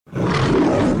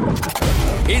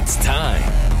It's time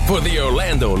for the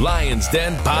Orlando Lions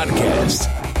Den podcast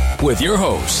with your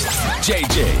hosts,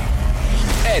 JJ,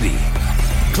 Eddie,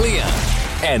 Cleon,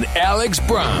 and Alex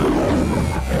Brown.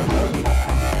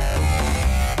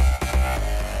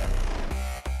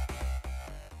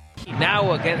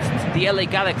 Now against the LA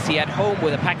Galaxy at home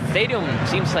with a packed stadium,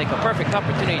 seems like a perfect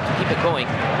opportunity to keep it going.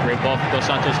 Great ball from Dos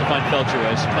Santos to find Felcher.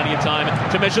 Has plenty of time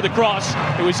to measure the cross.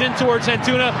 It was in towards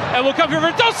Antuna, and will come here for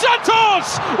Dos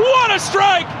Santos! What a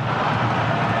strike!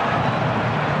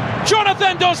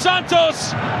 Jonathan Dos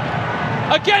Santos,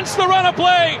 against the run of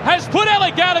play, has put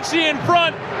LA Galaxy in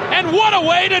front, and what a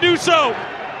way to do so!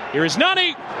 Here is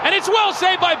Nani, and it's well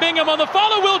saved by Bingham on the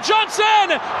follow. Will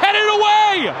Johnson headed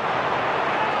away!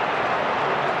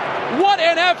 What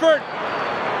an effort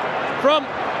from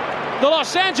the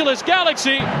Los Angeles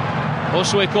Galaxy.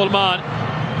 Josue Colman.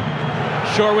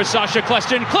 Short with Sasha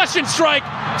Kleston. Kleston strike.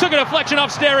 Took a deflection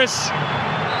off Steris.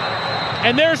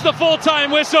 And there's the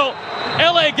full-time whistle.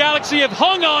 LA Galaxy have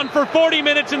hung on for 40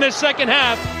 minutes in this second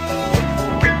half.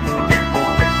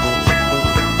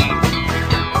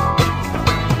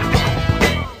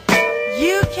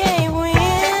 You can't win.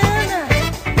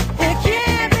 You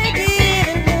can't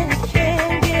begin and you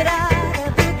can't get out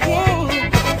of the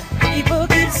game. People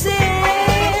keep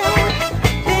saying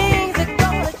things are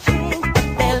gonna change.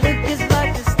 They look just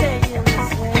like they're staying the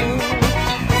same.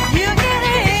 You get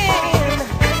in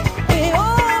way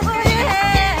over your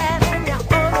head and you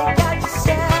only got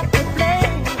yourself to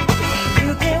blame.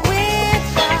 You can't win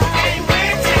time. You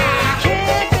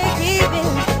can't break even.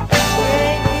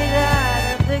 Can't get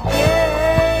out of the game.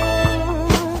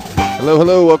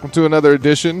 Hello. Welcome to another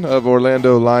edition of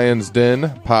Orlando Lions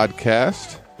Den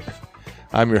podcast.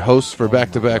 I'm your host for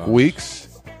back-to-back weeks.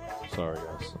 Sorry,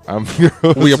 guys. I'm your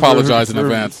host We apologize in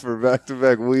advance. for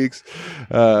back-to-back weeks.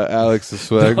 Alex the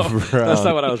Swag Brown. That's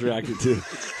not what I was reacting to.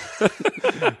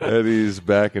 Eddie's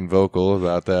back and vocal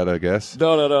about that, I guess.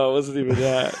 No, it wasn't even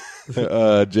that.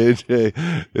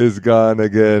 JJ is gone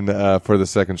again for the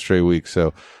second straight week,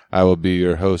 so I will be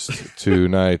your host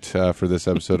tonight for this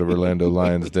episode of Orlando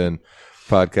Lions Den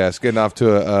podcast. Getting off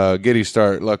to a giddy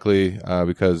start, luckily,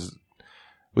 because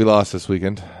we lost this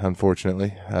weekend,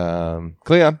 unfortunately.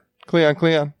 Cleon,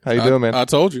 how you doing, man? I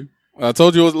told you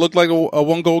it looked like a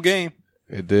one-goal game.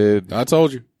 It did. I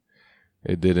told you.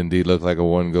 It did indeed look like a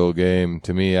one-goal game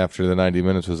to me after the 90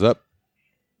 minutes was up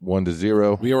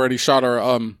 1-0. We already shot our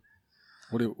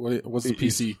what's the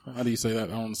PC? How do you say that?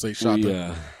 I don't want to say shot.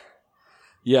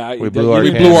 We blew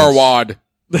our wad.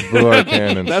 Blew our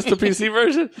cannons. That's the PC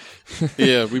version?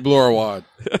 Yeah, we blew our wad.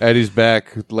 Eddie's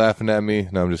back laughing at me.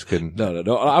 No, I'm just kidding.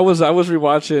 No. I was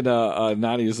rewatching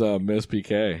Nani's Miss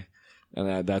PK,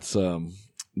 and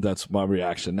that's my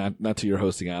reaction. Not to your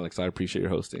hosting, Alex. I appreciate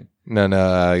your hosting.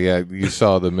 No, yeah, you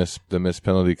saw the miss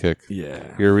penalty kick.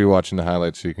 Yeah, you're rewatching the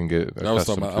highlights so you can get. I was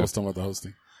talking about the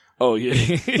hosting. Oh yeah,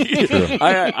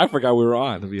 I forgot we were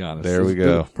on. To be honest, there we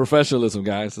go. Professionalism,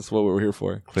 guys. That's what we're here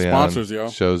for. Cleon sponsors, yo,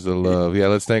 shows the love. Yeah,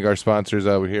 let's thank our sponsors.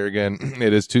 We're here again.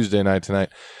 It is Tuesday night tonight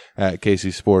at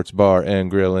Casey Sports Bar and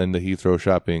Grill in the Heathrow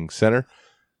Shopping Center.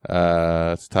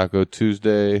 It's Taco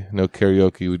Tuesday. No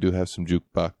karaoke. We do have some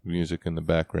jukebox music in the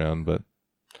background, but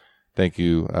thank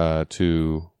you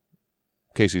to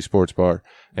Casey Sports Bar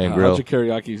and Grill. How'd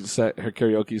your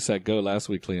karaoke set go last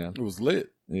week, Cleon? It was lit.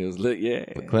 It was lit, yeah.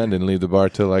 But Cleon didn't leave the bar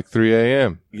till like 3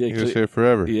 a.m. Yeah, he was here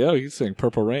forever. Yeah, he sang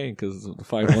Purple Rain because of the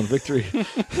 5-1 victory.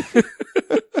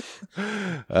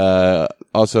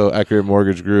 Also, Accurate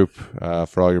Mortgage Group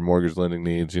for all your mortgage lending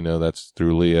needs. You know, that's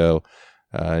through Leo.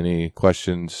 Any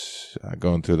questions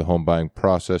going through the home buying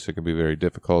process? It can be very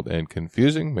difficult and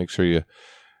confusing. Make sure you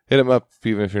hit him up,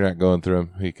 even if you're not going through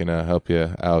him. He can help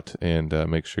you out and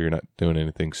make sure you're not doing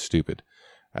anything stupid.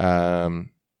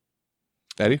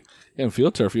 Eddie? Yeah,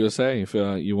 Field Turf USA. If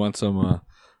you want some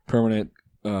permanent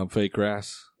fake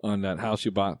grass on that house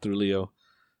you bought through Leo,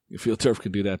 Field Turf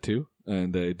can do that too.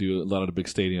 And they do a lot of the big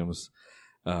stadiums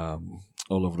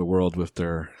all over the world with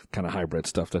their kind of hybrid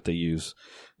stuff that they use.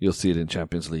 You'll see it in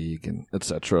Champions League and et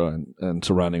cetera and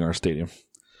surrounding our stadium.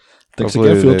 Thanks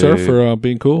Hopefully again, Field Turf, for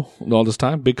being cool all this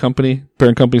time. Big company,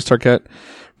 parent company, Starket.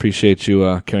 Appreciate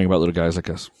you caring about little guys like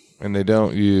us. And they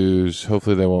don't use,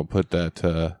 hopefully they won't put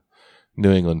that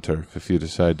New England turf if you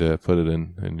decide to put it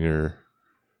in your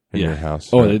house.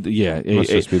 Oh, right? It must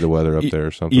just be the weather up there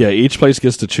or something. Yeah, each place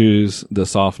gets to choose the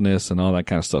softness and all that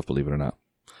kind of stuff, believe it or not.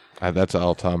 That's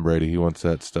all Tom Brady. He wants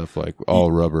that stuff like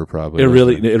all rubber probably. It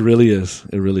really is.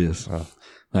 It really is. Oh.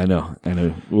 I know.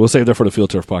 We'll save that for the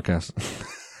Field Turf podcast.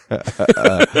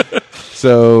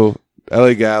 So,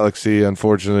 LA Galaxy,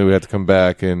 unfortunately, we have to come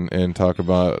back and talk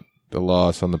about the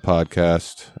loss on the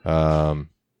podcast.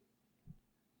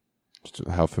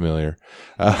 How familiar.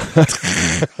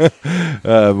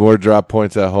 More drop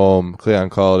points at home. Cleon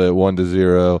called it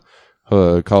 1-0.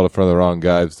 Called it from the wrong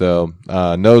guys, though.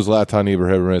 No Zlatan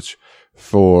Ibrahimovic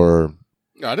for...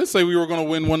 I didn't say we were going to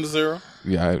win 1-0.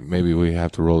 Yeah, maybe we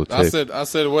have to roll the tape. I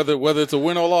said whether it's a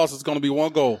win or loss, it's going to be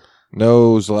one goal.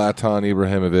 No Zlatan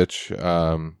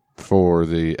Ibrahimovic for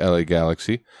the LA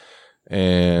Galaxy.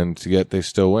 And yet they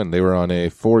still win. They were on a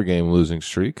 4-game losing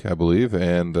streak, I believe,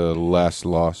 and the last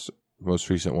loss, most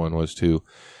recent one, was to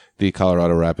the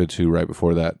Colorado Rapids, who right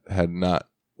before that had not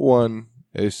won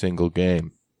a single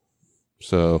game.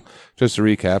 So just to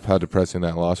recap how depressing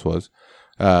that loss was,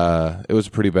 it was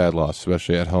a pretty bad loss,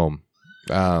 especially at home.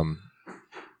 What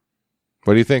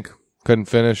do you think? Couldn't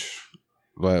finish?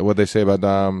 What'd they say about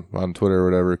Dom on Twitter or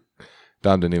whatever?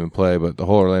 Dom didn't even play, but the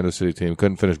whole Orlando City team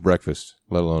couldn't finish breakfast,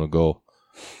 let alone a goal.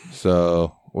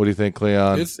 So, what do you think,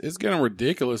 Cleon? It's getting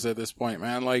ridiculous at this point,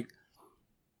 man. Like,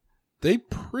 they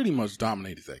pretty much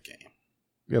dominated that game.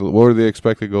 Yeah, what were the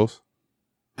expected goals?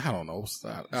 I don't know.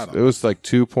 It was like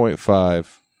 2.5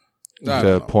 to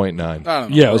 0.9. I don't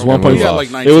know. Yeah, it was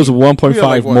 1.5. Like it was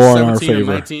 1.5 more in our 17 or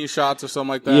favor. 19 shots or something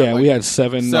like that. Yeah, like we had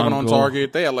seven on goal.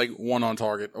 target. They had like 1 on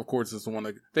target. Of course, it's the one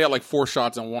that they had like 4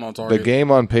 shots and 1 on target. The game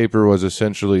on paper was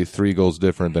essentially 3 goals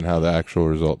different than how the actual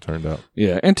result turned out.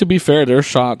 Yeah, and to be fair, their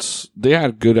shots, they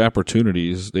had good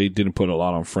opportunities. They didn't put a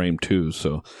lot on frame too.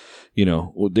 So,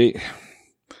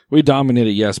 we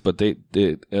dominated, yes, but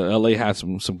LA had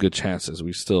some good chances.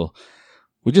 We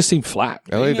just seemed flat.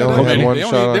 LA only had one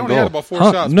shot on They only had goal. about 4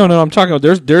 shots. No, I'm talking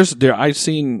about there. I've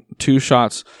seen 2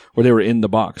 shots where they were in the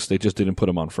box. They just didn't put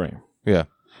them on frame. Yeah.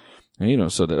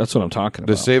 And, so that's what I'm talking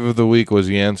about. The save of the week was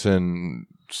Jansen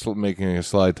making a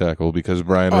slide tackle because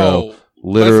Brian Rowe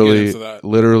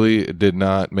literally did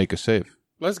not make a save.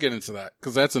 Let's get into that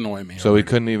because that's annoying me. So he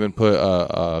couldn't even put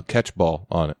a catch ball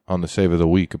on it, on the save of the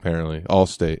week, apparently.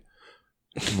 Allstate.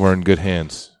 We're in good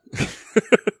hands.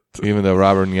 Even though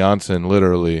Robert Janssen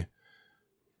literally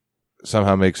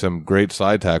somehow makes some great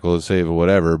slide tackle to save or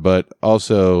whatever, but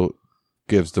also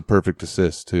gives the perfect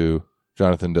assist to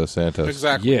Jonathan Dos Santos.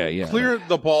 Exactly. Yeah. Clear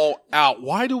the ball out.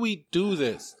 Why do we do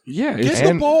this? Yeah. Get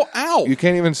the ball out. You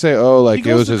can't even say, it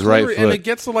was his right foot. And it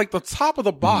gets to like the top of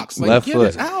the box. Like, Left get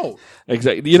foot. it out.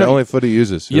 Exactly. It's the only foot he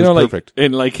uses. It was perfect.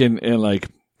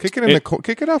 Kick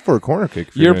Kick it out for a corner kick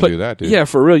if you're going to do that, dude. Yeah,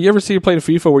 for real. You ever see you play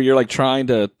FIFA where you're like trying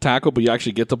to tackle, but you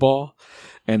actually get the ball,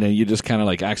 and then you just kind of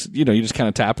like, you just kind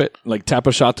of tap it, like tap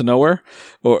a shot to nowhere?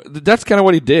 Or that's kind of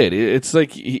what he did. It's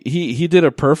like he did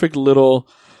a perfect little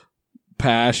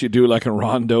pass. You do like a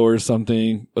rondo or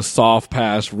something, a soft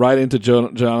pass right into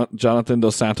Jonathan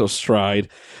Dos Santos' stride,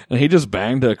 and he just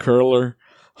banged a curler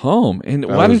home. And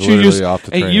why didn't you just,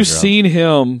 and you've seen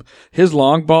him, his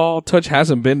long ball touch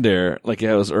hasn't been there like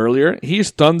it was earlier.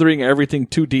 He's thundering everything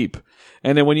too deep.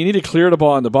 And then when you need to clear the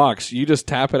ball in the box, you just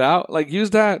tap it out. Like use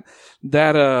that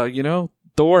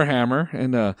Thor hammer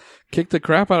and kick the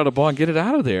crap out of the ball and get it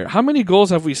out of there. How many goals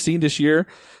have we seen this year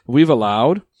we've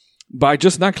allowed by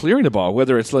just not clearing the ball?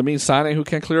 Whether it's Lamine Sane who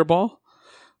can't clear a ball,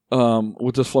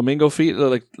 with those flamingo feet,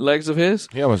 like legs of his.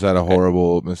 He almost had a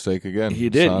horrible mistake again. He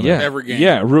did, Sonic. yeah. Every game.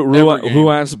 Yeah, Every game.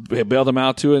 Ruan's bailed him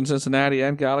out too in Cincinnati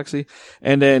and Galaxy.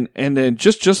 And then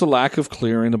just a lack of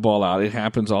clearing the ball out. It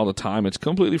happens all the time. It's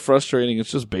completely frustrating.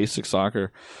 It's just basic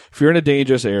soccer. If you're in a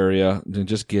dangerous area, then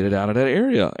just get it out of that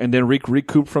area and then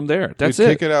recoup from there. That's it.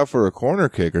 Kick it out for a corner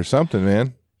kick or something,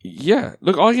 man. Yeah.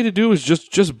 Look, all you had to do is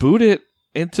just boot it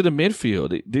into the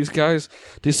midfield. These guys,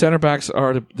 these center backs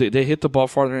they hit the ball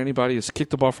farther than anybody. It's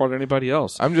kicked the ball farther than anybody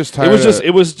else. I'm just tired.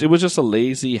 It was just a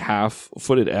lazy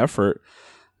half-footed effort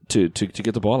to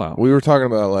get the ball out. We were talking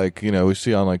about we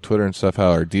see on Twitter and stuff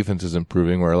how our defense is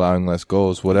improving. We're allowing less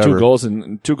goals, whatever.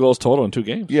 2 goals total in 2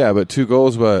 games. Yeah, but 2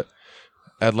 goals. But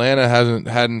Atlanta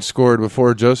hadn't scored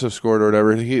before Joseph scored or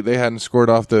whatever. They hadn't scored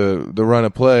off the run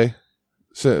of play.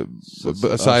 So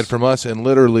aside from us, and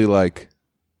literally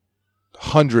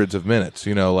hundreds of minutes,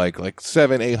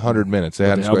 700-800 minutes. They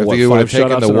hadn't scored. If they would have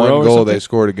taken the one goal they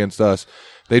scored against us,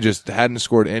 they just hadn't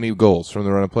scored any goals from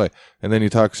the run of play. And then you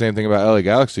talk the same thing about LA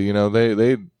Galaxy.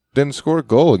 They didn't score a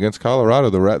goal against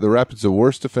Colorado. The Rapids, the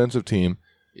worst defensive team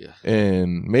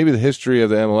in maybe the history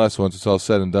of the MLS once it's all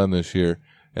said and done this year.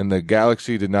 And the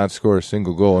Galaxy did not score a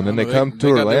single goal. And then they come to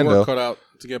Orlando. Got their work cut out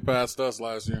to get past us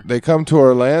last year. They come to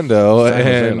Orlando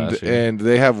and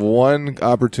they have one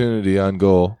opportunity on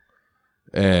goal.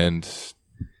 And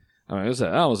I mean,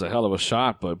 that was a hell of a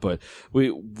shot, but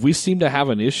we seem to have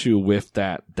an issue with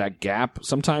that gap.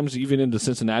 Sometimes even in the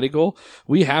Cincinnati goal,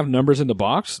 we have numbers in the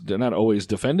box. They're not always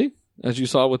defending, as you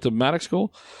saw with the Maddox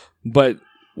goal. But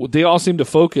they all seem to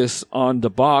focus on the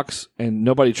box and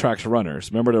nobody tracks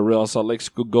runners. Remember the Real Salt Lake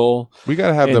goal? We got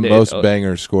to have the most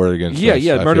bangers scored against us.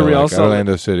 Remember the Real Salt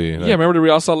Orlando City. Remember the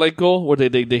Real Salt Lake goal where they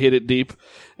hit it deep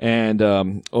and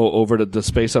over the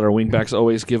space that our wingbacks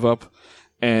always give up.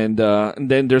 And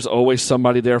then there's always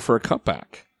somebody there for a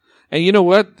cutback. And you know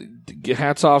what?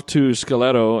 Hats off to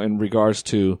Scaleto in regards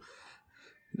to,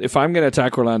 if I'm going to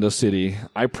attack Orlando City,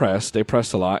 I press. They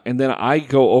pressed a lot. And then I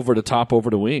go over the top, over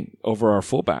the wing, over our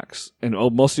fullbacks, and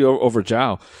mostly over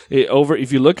Zhao.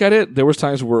 If you look at it, there was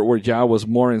times where Zhao was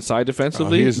more inside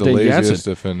defensively. He is the laziest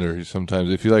defender sometimes.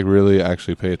 If you really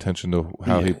actually pay attention to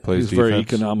how he plays he's defense. Very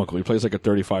economical. He plays like a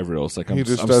 35-year-old. It's like he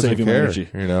just doesn't saving care, energy.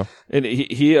 And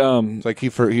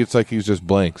it's like he's just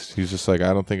blanks. He's just like,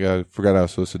 I don't think I forgot I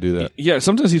was supposed to do that. Yeah,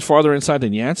 sometimes he's farther inside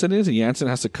than Janssen is, and Janssen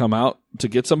has to come out to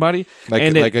get somebody.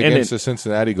 Against the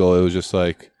Cincinnati goal, it was just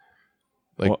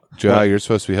Joe, you're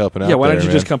supposed to be helping out. Yeah, why don't you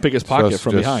man. just come pick his pocket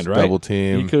from behind, right? Double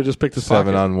team. You could have just picked his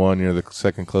pocket. 7-on-1, you're the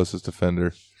second closest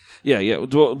defender. Yeah.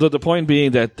 Well, the point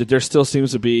being that there still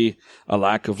seems to be a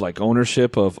lack of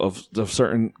ownership of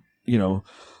certain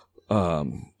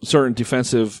certain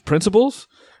defensive principles.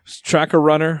 Tracker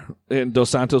runner and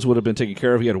Dos Santos would have been taken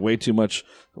care of. He had way too much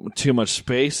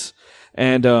space.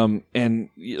 And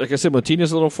like I said,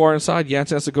 Moutinho's a little far inside.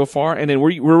 Janssen has to go far. And then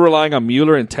we're relying on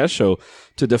Mueller and Tesho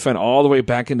to defend all the way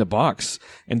back in the box.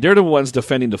 And they're the ones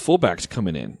defending the fullbacks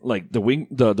coming in. Like the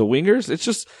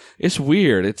wingers. It's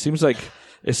weird. It seems like,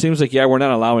 we're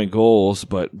not allowing goals,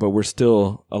 but we're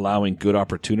still allowing good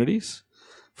opportunities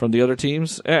from the other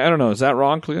teams. I don't know. Is that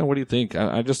wrong, Cleon? What do you think?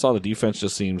 I just saw the defense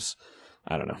just seems,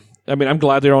 I don't know. I mean, I'm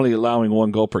glad they're only allowing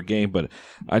 1 goal per game, but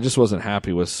I just wasn't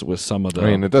happy with some of the. I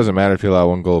mean, it doesn't matter if you allow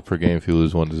 1 goal per game if you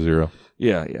lose 1-0.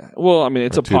 Yeah. Well, I mean,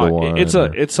 it's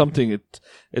it's something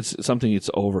it's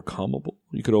overcomable.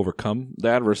 You could overcome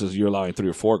that versus you're allowing 3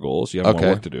 or 4 goals. You have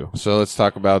more work to do. So let's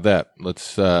talk about that. Let's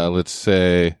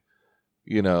say,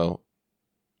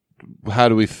 how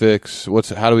do we fix?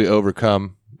 How do we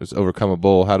overcome? It's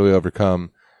overcomeable. How do we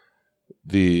overcome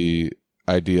the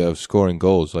idea of scoring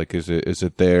goals? Like, is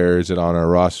it there? Is it on our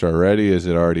roster already? Is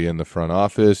it already in the front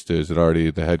office? Is it already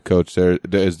the head coach there?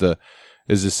 Is the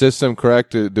system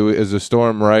correct? Is the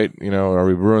Storm right? Are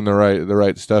we brewing the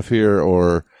right stuff here,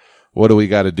 or what do we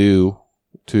got to do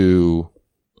to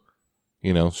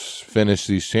finish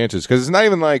these chances? Because it's not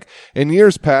even like in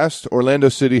years past, Orlando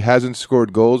City hasn't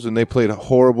scored goals and they played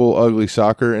horrible, ugly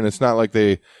soccer, and it's not like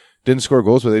they didn't score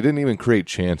goals, but they didn't even create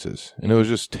chances. And it was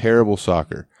just terrible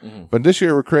soccer. Mm-hmm. But this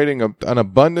year we're creating an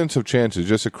abundance of chances,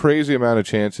 just a crazy amount of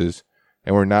chances,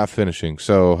 and we're not finishing.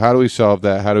 So how do we solve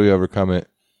that? How do we overcome it?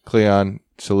 Cleon,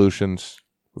 solutions.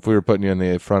 If we were putting you in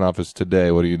the front office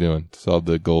today, what are you doing to solve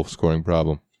the goal scoring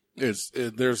problem? There's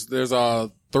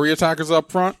 3 attackers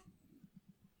up front.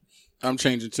 I'm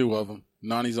changing 2 of them.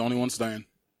 Nani's the only one staying.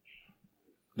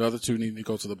 The other 2 need to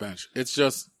go to the bench.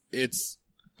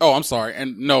 Oh, I'm sorry.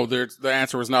 And no, the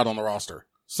answer is not on the roster.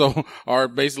 So our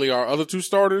other 2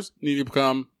 starters need to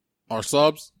become our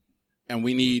subs, and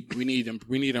we need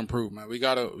improvement. We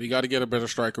gotta get a better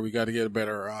striker. We gotta get a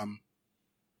better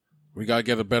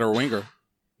winger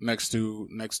next to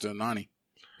Nani.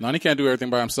 Nani can't do everything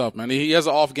by himself, man. He has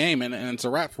an off game, and it's a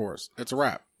wrap for us. It's a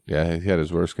wrap. Yeah, he had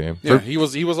his worst game. Yeah, he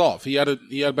was off. He had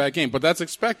a bad game, but that's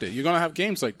expected. You're gonna have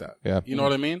games like that. Yeah, you know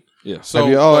what I mean. Yeah. So have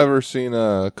you all ever seen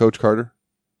Coach Carter?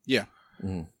 Yeah.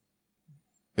 Mm.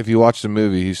 If you watch the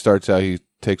movie, he starts out, he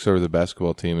takes over the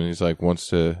basketball team, and he's like, wants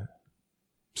to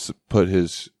put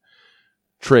his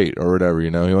trait or whatever, he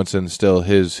wants to instill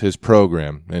his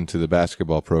program into the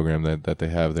basketball program that they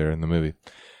have there in the movie.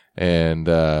 And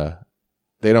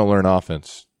they don't learn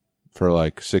offense for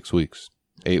like 6 weeks,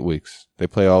 8 weeks. They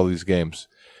play all these games.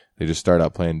 They just start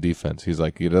out playing defense. He's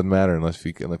like, it doesn't matter if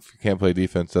you can't play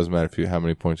defense, it doesn't matter how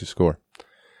many points you score.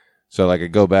 So I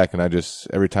go back and I just,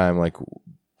 every time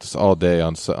just all day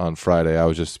on Friday, I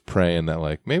was just praying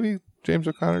that maybe James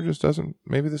O'Connor just doesn't,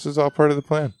 maybe this is all part of the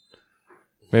plan.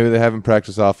 Maybe they haven't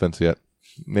practiced offense yet.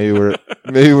 Maybe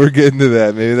we're getting to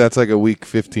that. Maybe that's like a week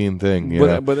 15 thing.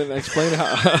 But then explain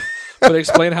how. But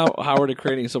explain how are they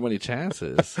creating so many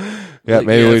chances? Yeah,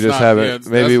 maybe we just haven't.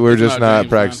 Maybe we're just not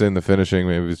practicing the finishing.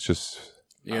 Maybe it's just.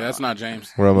 Yeah, that's not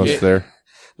James. We're almost there.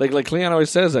 Like Cleon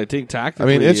always says, I think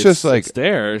tactically, it's just it's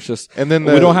there. It's just, and then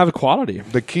we don't have the quality.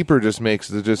 The keeper just makes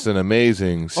just an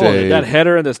amazing save. That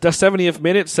header in the 70th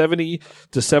minute, 70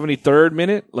 to 73rd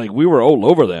minute, we were all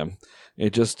over them.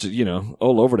 It just,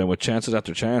 all over them with chances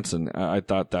after chance, and I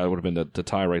thought that would have been the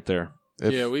tie right there.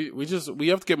 We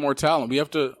have to get more talent.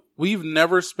 We've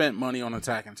never spent money on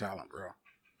attacking talent, bro.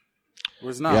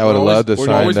 It's not. Yeah, I would have loved to We're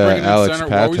sign always bringing in Alex center.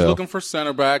 We're always Pato. looking for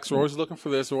center backs. We're always looking for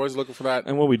this. We're always looking for that.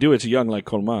 And when we do, it's young like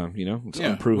Colman, you know? It's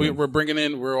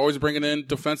unproven. We're always bringing in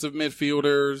defensive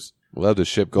midfielders. We'll have to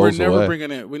ship goals We're never away.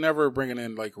 bringing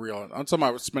in like real. I'm talking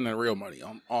about spending real money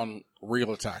on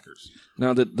real attackers.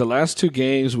 Now, the last 2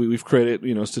 games we've created,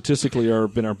 you know, statistically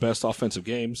been our best offensive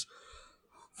games.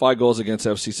 5 goals against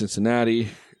FC Cincinnati,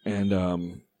 and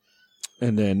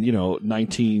then, you know,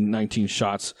 19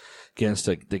 shots against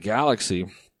the Galaxy.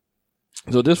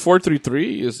 So this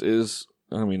 4-3-3 is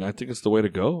I mean, I think it's the way to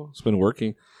go. It's been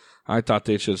working. I thought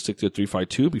they should stick to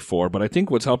 3-5-2 before, but I think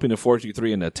what's helping the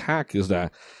 4-3-3 in the attack is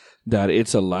that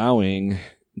it's allowing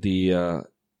the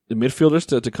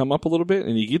midfielders to come up a little bit,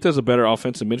 and Higuita's a better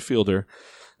offensive midfielder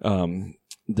than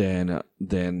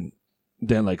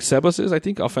like Sebas is, I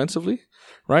think, offensively,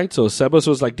 right? So Sebas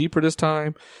was like deeper this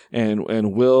time,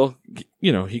 and Will,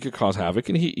 you know, he could cause havoc,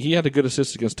 and he had a good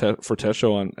assist for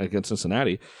Tesho against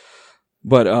Cincinnati.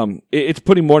 But it's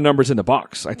putting more numbers in the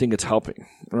box. I think it's helping,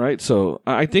 right? So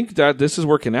I think that this is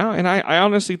working out, and I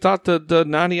honestly thought the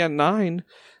Nani at 9,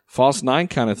 false 9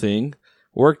 kind of thing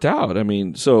worked out. I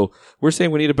mean, so we're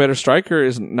saying we need a better striker.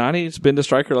 Is Nani's been the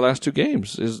striker the last 2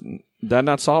 games? Is that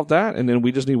not solve that? And then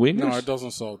we just need wingers? No, it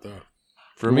doesn't solve that.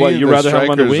 For me, What, you rather have him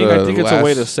on the wing? I think it's a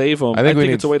way to last- save him. I think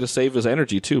it's a way to save his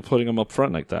energy too, putting him up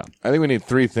front like that. I think we need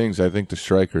 3 things. I think the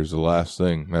striker is the last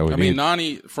thing that we I need. mean,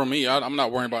 Nani, for me, I'm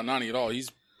not worried about Nani at all. He's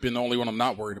been the only one I'm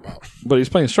not worried about. But he's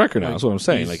playing striker now. That's what I'm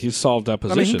saying. Like he's solved that I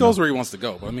position. mean, he goes now. where he wants to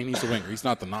go, but I mean, he's a winger. He's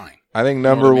not the 9. I think know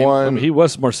number what I mean? one. I mean, he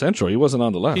was more central. He wasn't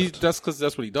on the left. That's because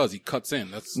that's what he does. He cuts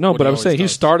in. That's No, what but I'm always saying he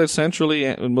does. started centrally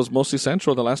and was mostly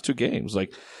central the last 2 games.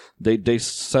 Like they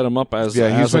set him up as yeah,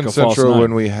 he's as like been a false central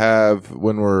 9.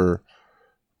 when we're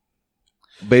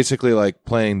basically like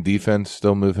playing defense.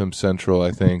 Still move him central,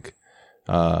 I think.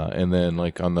 And then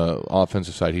like on the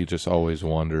offensive side, he just always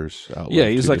wanders out. Yeah,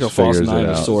 left. he's He like just a false figures it 9 of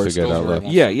out, sorts. figure it out Goes where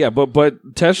left. he wants Yeah,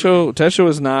 but Tesho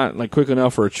is not like quick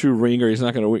enough for a true ringer. He's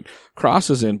not going to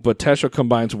crosses in, but Tesho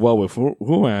combines well with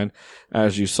Juan,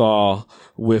 as you saw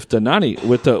with the Nani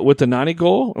with the Nani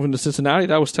goal from the Cincinnati.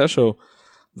 That was Tesho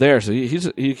there. So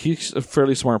he's a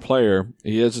fairly smart player.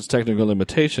 He has his technical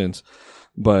limitations,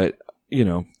 but you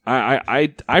know,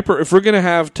 if we're going to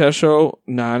have Tesho,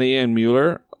 Nani, and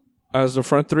Mueller as the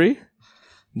front 3.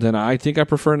 Then I think I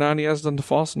prefer Nani as the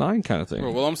false 9 kind of thing.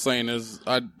 Well, what I'm saying is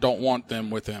I don't want them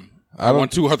with him. I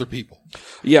want 2 other people.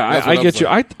 Yeah, That's I what get I'm you.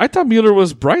 saying. I thought Mueller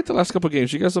was bright the last couple of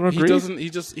games. You guys don't agree?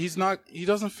 He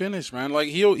doesn't finish, man. Like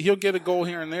he'll get a goal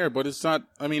here and there, but it's not.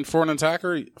 I mean, for an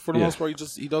attacker, for the most part,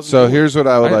 he doesn't. So do it. here's what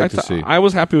I would like to see. I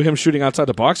was happy with him shooting outside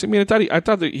the box. I mean, I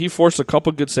thought that he forced a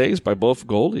couple good saves by both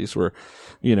goalies.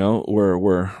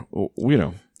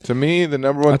 To me, the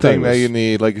number one I thought thing it that was- you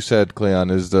need, like you said,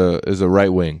 Cleon, is a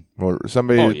right wing or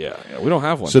somebody. Oh yeah, we don't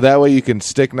have one. So that way you can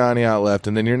stick Nani out left,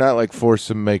 and then you're not like forced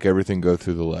to make everything go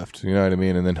through the left. You know what I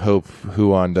mean? And then hope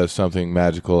Juan does something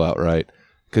magical outright.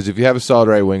 Because if you have a solid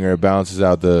right winger, it balances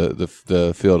out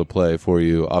the field of play for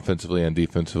you offensively and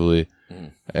defensively,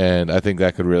 and I think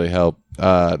that could really help.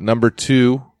 Number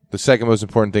 2, the second most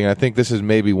important thing, I think this is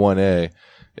maybe 1A,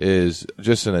 is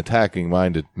just an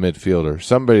attacking-minded midfielder.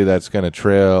 Somebody that's going to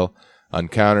trail on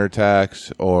counterattacks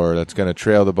or that's going to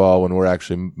trail the ball when we're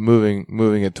actually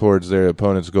moving it towards their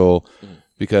opponent's goal,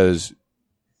 because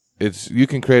you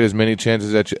can create as many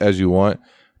chances as you want,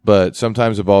 but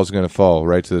sometimes the ball is going to fall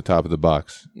right to the top of the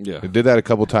box. Yeah. It did that a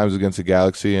couple times against the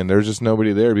Galaxy, and there's just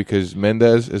nobody there because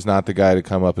Mendez is not the guy to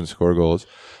come up and score goals.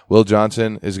 Will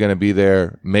Johnson is going to be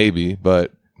there, maybe,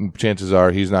 but chances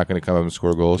are he's not going to come up and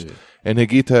score goals. Yeah. And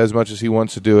Higuita, as much as he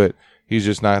wants to do it, he's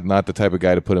just not the type of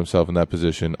guy to put himself in that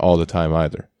position all the time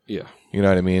either. Yeah. You know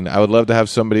what I mean? I would love to have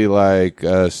somebody like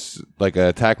an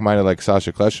attack-minded like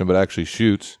Sasha Kleshin, but actually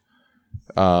shoots.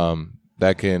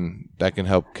 That can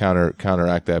help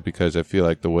counteract that, because I feel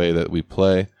like the way that we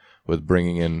play with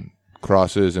bringing in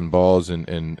crosses and balls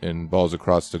and balls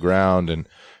across the ground and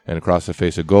across the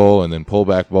face of goal and then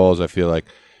pullback balls, I feel like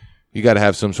you got to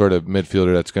have some sort of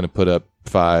midfielder that's going to put up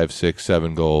 5, 6,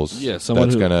 7 goals. Yeah, someone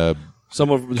that's who- going to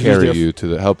Someone carry you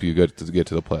help you get to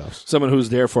the playoffs. Someone who's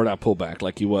there for that pullback,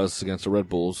 like he was against the Red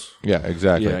Bulls. Yeah,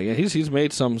 exactly. Yeah. He's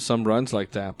made some runs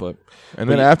like that, but And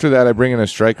then after that, I bring in a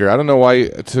striker. I don't know why.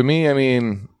 To me, I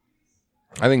mean,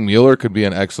 I think Mueller could be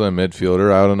an excellent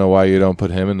midfielder. I don't know why you don't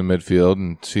put him in the midfield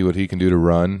and see what he can do to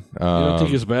run. you don't think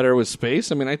he's better with space?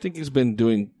 I mean, I think he's been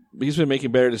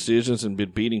making better decisions and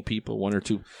been beating people, 1 or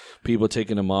 2 people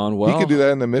taking him on. Well, he could do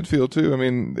that in the midfield too. I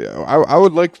mean, I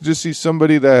would like to just see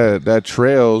somebody that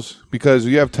trails, because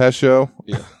you have Tesho.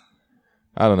 Yeah.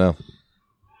 I don't know.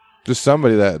 Just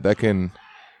somebody that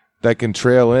can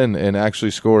trail in and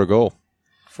actually score a goal.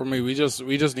 For me, we just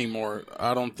need more.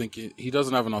 I don't think he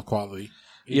doesn't have enough quality.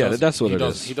 That's what it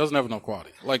is. He doesn't have enough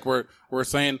quality. Like we're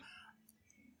saying.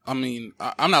 I mean,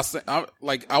 I'm not saying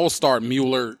I will start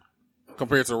Mueller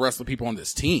compared to the rest of the people on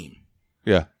this team.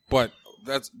 Yeah, but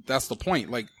that's the point.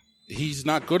 Like he's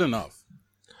not good enough.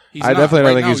 I definitely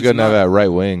don't think he's good enough at right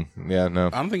wing. Yeah, no. I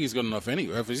don't think he's good enough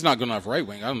anyway. If he's not good enough right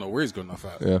wing, I don't know where he's good enough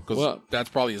at. Yeah. Because that's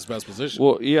probably his best position.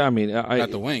 Well, yeah, I mean,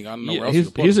 at the wing, I don't know where else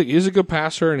to put him. He's a good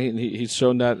passer, and he's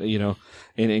shown that,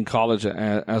 in college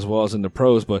as well as in the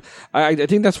pros. But I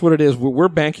think that's what it is. We're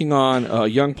banking on a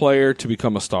young player to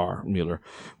become a star, Mueller.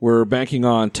 We're banking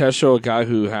on Tesho, a guy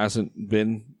who hasn't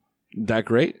been that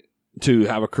great, to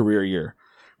have a career year.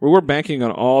 We're banking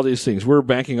on all these things. We're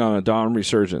banking on a Dom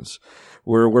resurgence.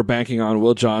 We're banking on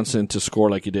Will Johnson to score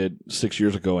like he did 6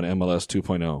 years ago in MLS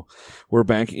 2.0. We're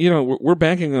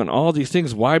banking on all these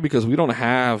things. Why? Because we don't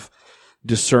have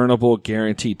discernible,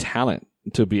 guaranteed talent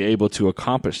to be able to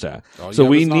accomplish that. So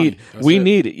we need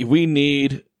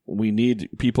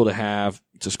people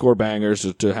to score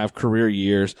bangers, to have career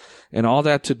years, and all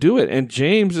that to do it. And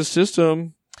James'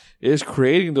 system is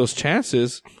creating those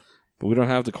chances, but we don't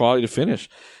have the quality to finish.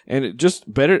 And it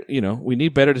just better, we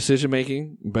need better decision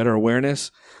making, better awareness.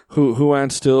 Huan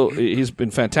he's been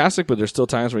fantastic, but there's still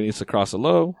times where he needs to cross it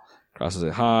low, crosses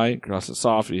it high, crosses it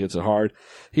soft, he hits it hard.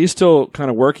 He's still kind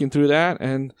of working through that,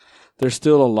 and there's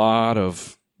still a lot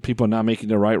of people not making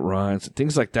the right runs,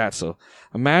 things like that. So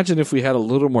imagine if we had a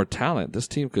little more talent, this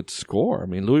team could score. I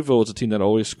mean, Louisville was a team that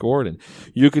always scored, and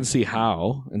you can see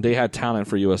how, and they had talent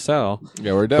for USL.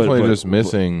 Yeah, we're definitely just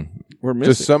missing. We're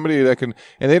missing just somebody that can,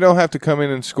 and they don't have to come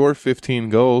in and score 15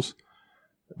 goals,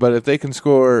 but if they can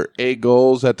score 8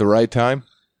 goals at the right time,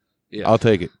 I'll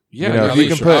take it. Yeah,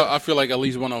 I feel like at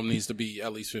least one of them needs to be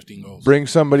at least 15 goals. Bring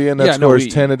somebody in that scores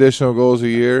 10 additional goals a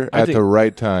year at the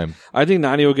right time. I think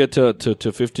Nani will get to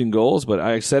 15 goals, but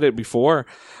I said it before.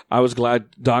 I was glad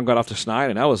Don got off the schneid,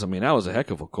 and that was a heck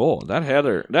of a goal. That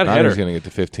header. Nani's going to get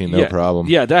to 15, no problem.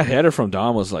 Yeah, that header from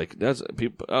Don was like that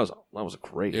was a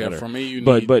great header. Yeah, for me,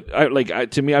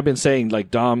 to me, I've been saying like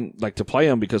Dom to play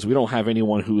him because we don't have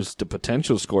anyone who's the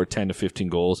potential to score 10 to 15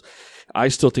 goals. I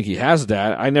still think he has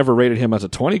that. I never rated him as a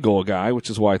 20-goal guy, which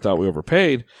is why I thought we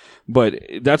overpaid. But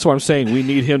that's what I'm saying. We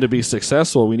need him to be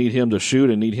successful. We need him to shoot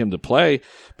and need him to play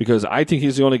because I think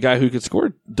he's the only guy who could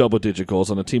score double-digit goals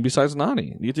on the team besides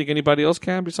Nani. Do you think anybody else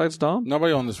can besides Dom?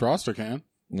 Nobody on this roster can.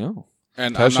 No.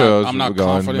 And Tesho's I'm not going,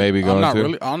 confident. maybe going I'm not to.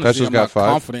 really, honestly, I'm not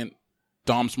confident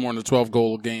Dom's more than a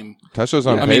 12-goal game. Tesho's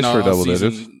on pace for double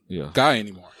digits. Guy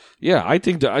anymore. Yeah, I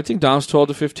think Dom's 12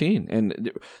 to 15,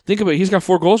 and think about it. He's got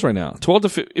 4 goals right now.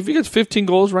 If he gets 15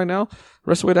 goals right now, the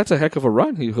rest of the way, that's a heck of a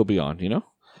run he'll be on.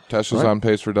 Tesho's on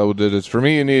pace for double digits. For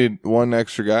me, you need one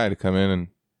extra guy to come in, and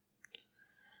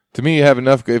to me, you have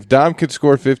enough. If Dom could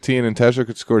score 15 and Tesho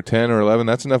could score 10 or 11,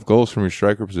 that's enough goals from your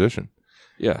striker position.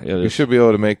 Yeah, you should be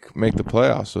able to make the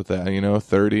playoffs with that.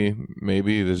 30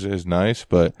 maybe is nice,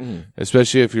 but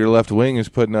especially if your left wing is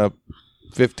putting up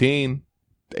 15.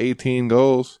 18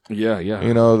 goals. Yeah.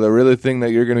 The really thing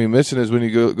that you're going to be missing is when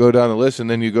you go down the list and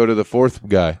then you go to the fourth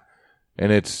guy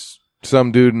and it's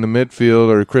some dude in the midfield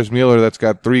or Chris Mueller that's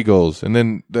got 3 goals. And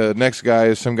then the next guy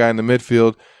is some guy in the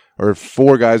midfield or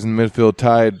 4 guys in the midfield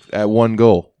tied at 1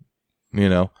 goal,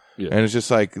 Yeah. And it's just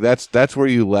like, that's where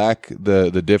you lack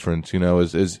the difference,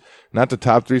 is not the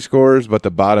top 3 scorers, but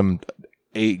the bottom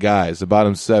 8 guys, the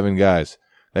bottom 7 guys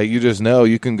that you just know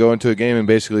you can go into a game and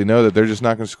basically know that they're just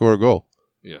not going to score a goal.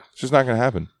 Yeah, it's just not going to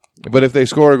happen. But if they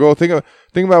score a goal, think about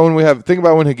when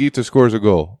Higuita scores a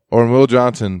goal, or when Will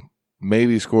Johnson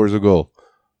maybe scores a goal,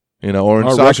 or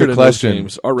when Sasha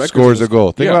Kleshin scores a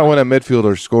goal. Think about when a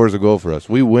midfielder scores a goal for us.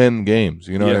 We win games.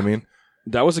 You know what I mean?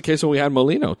 That was the case when we had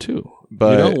Molino too.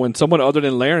 But when someone other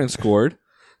than Laren scored,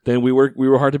 then we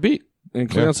were hard to beat. And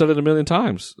Cleon said it a million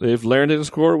times. If Laren didn't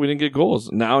score, we didn't get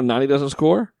goals. Now Nani doesn't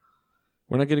score,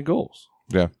 we're not getting goals.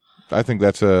 Yeah. I think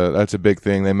that's a big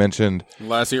thing. They mentioned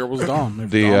last year was Dom.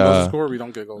 If Dom doesn't score, we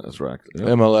don't get goals. That's right. Yep.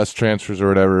 MLS transfers or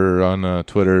whatever on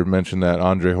Twitter mentioned that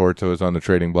Andre Horta is on the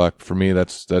trading block. For me,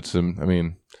 that's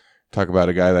talk about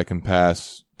a guy that can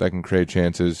pass, that can create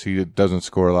chances. He doesn't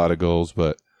score a lot of goals,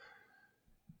 but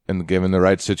given the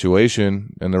right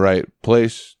situation and the right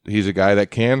place, he's a guy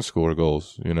that can score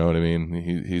goals. You know what I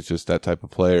mean? He's just that type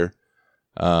of player.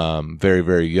 Very,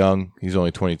 very young. He's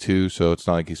only 22, so it's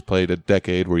not like he's played a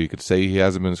decade where you could say he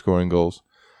hasn't been scoring goals.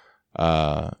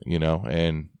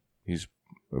 And he's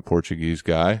a Portuguese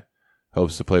guy,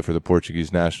 hopes to play for the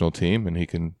Portuguese national team, and he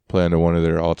can play under one of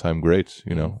their all-time greats,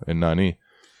 in Nani.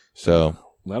 So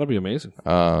that'll be amazing.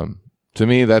 To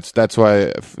me, that's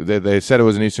why they said it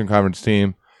was an Eastern Conference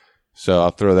team. So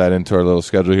I'll throw that into our little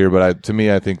schedule here. But to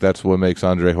me, I think that's what makes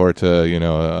Andre Horta,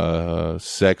 a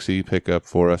sexy pickup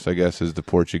for us, I guess, is the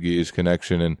Portuguese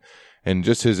connection and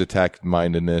just his attack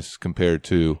mindedness compared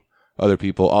to other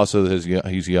people. Also,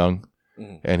 he's young,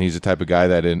 and he's the type of guy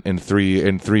that in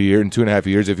 2.5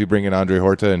 years, if you bring in Andre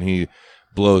Horta and he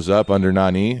blows up under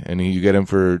Nani and you get him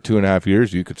for 2.5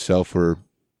 years, you could sell for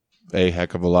a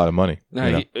heck of a lot of money.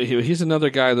 Now, he's another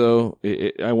guy, though.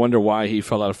 I wonder why he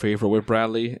fell out of favor with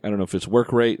Bradley. I don't know if it's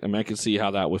work rate. I mean, I can see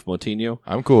how that with Moutinho.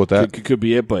 I'm cool with that. Could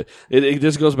be it, but it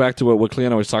just goes back to what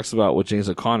Cleon always talks about with James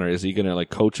O'Connor. Is he going to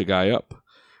coach a guy up,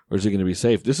 or is he going to be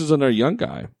safe? This is another young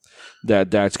guy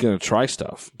that's going to try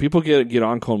stuff. People get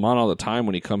on Coleman all the time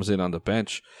when he comes in on the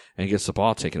bench and gets the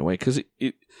ball taken away because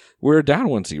we're down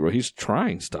 1-0. He's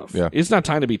trying stuff. Yeah. It's not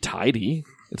time to be tidy.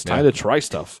 It's time to try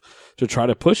stuff, to try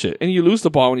to push it. And you lose the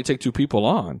ball when you take two people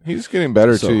on. He's getting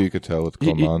better, too, you could tell with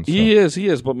Coleman. He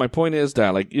is. But my point is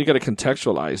that, you got to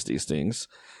contextualize these things.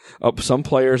 Some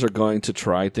players are going to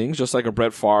try things, just like a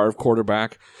Brett Favre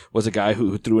quarterback was a guy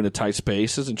who threw into tight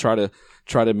spaces and try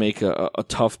to make a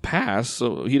tough pass,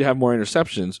 so he'd have more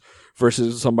interceptions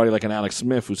versus somebody like an Alex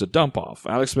Smith who's a dump off.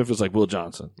 Alex Smith is like Will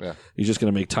Johnson. Yeah. He's just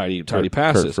going to make tidy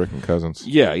passes. Kirk freaking Cousins.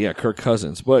 Yeah, Kirk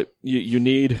Cousins. But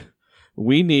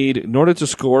we need, in order to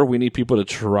score, we need people to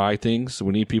try things.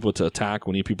 We need people to attack.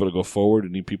 We need people to go forward. We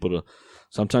need people to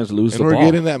sometimes lose the ball. And we're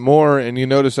getting that more, and you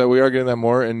notice that we are getting that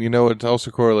more, and it's also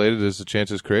correlated is the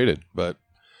chances created. But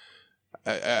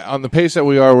on the pace that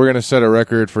we are, we're going to set a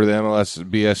record for the MLS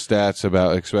BS stats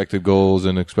about expected goals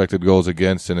and expected goals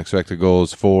against and expected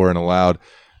goals for and allowed,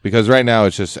 because right now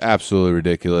it's just absolutely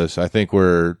ridiculous. I think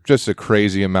we're just a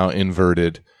crazy amount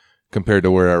inverted compared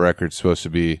to where our record's supposed to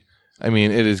be. I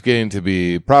mean, it is getting to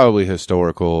be probably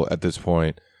historical at this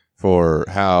point for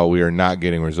how we are not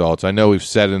getting results. I know we've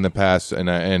said in the past,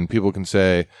 and people can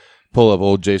say, pull up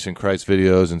old Jason Christ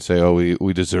videos and say, oh,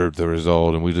 we deserved the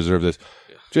result and we deserve this.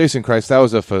 Yeah. Jason Christ, that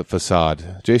was a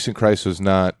facade. Jason Christ was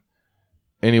not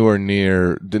anywhere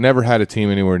near, never had a team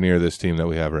anywhere near this team that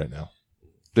we have right now.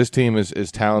 This team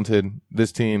is talented.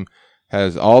 This team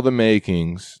has all the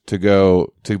makings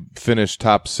to finish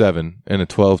top 7 in a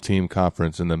 12-team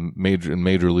conference in the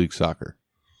major league soccer.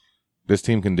 This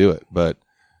team can do it, but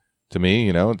to me,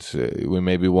 it's we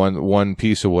may be one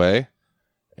piece away,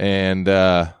 and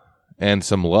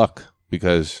some luck,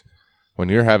 because when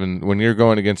you're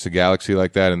going against a Galaxy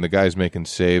like that, and the guy's making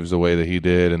saves the way that he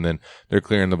did, and then they're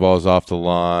clearing the balls off the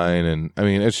line, and I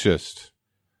mean, it's just.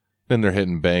 Then they're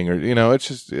hitting bangers. It's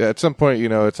just at some point,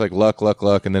 it's like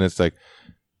luck, and then it's like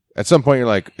at some point you're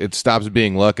like it stops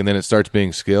being luck, and then it starts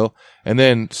being skill, and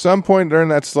then some point during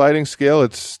that sliding scale,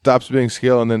 it stops being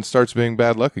skill, and then starts being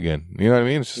bad luck again. You know what I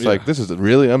mean? It's just like this is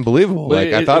really unbelievable.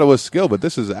 But I thought it was skill, but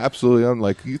this is absolutely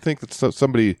unlike. You think that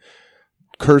somebody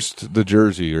cursed the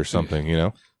jersey or something?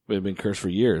 We've been cursed for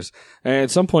years, and at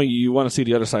some point you want to see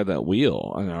the other side of that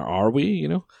wheel. And are we?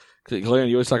 You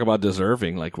always talk about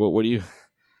deserving. Like what do you?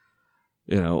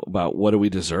 About what do we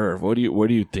deserve? Where do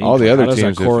you think? All the other teams, how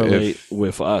does that correlate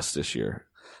with us this year?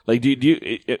 Like, do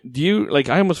you like?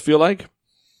 I almost feel like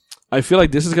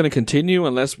this is going to continue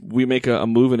unless we make a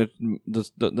move in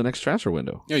the next transfer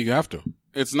window. Yeah, you have to.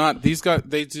 It's not these guys.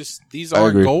 These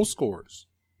aren't goal scorers.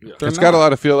 Yeah. It's got a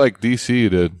lot of feel like DC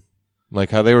did, like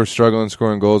how they were struggling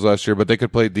scoring goals last year, but they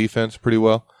could play defense pretty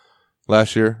well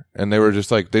last year, and they were just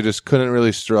like they just couldn't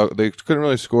really struggle. They couldn't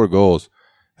really score goals,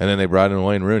 and then they brought in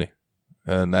Wayne Rooney.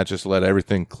 And that just let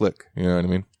everything click. You know what I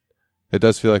mean? It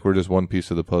does feel like we're just one piece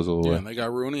of the puzzle away. Yeah, and they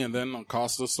got Rooney, and then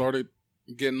Costa started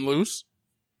getting loose.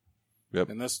 Yep.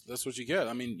 And that's what you get.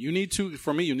 I mean, you need two.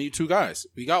 For me, you need two guys.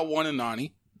 We got one in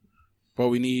Nani, but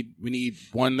we need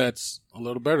one that's a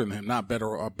little better than him. Not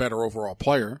a better overall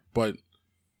player, but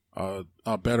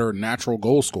a better natural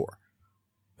goal scorer.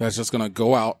 That's just going to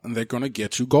go out and they're going to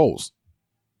get you goals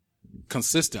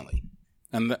consistently,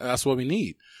 and that's what we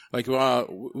need. Like,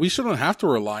 we shouldn't have to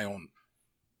rely on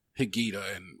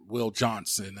Higuita and Will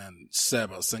Johnson and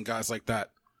Sebas and guys like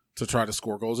that to try to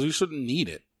score goals. We shouldn't need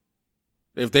it.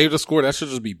 If they just score, that should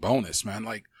just be bonus, man.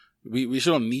 Like, we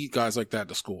shouldn't need guys like that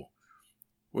to score.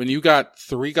 When you got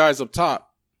 3 guys up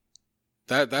top,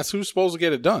 that's who's supposed to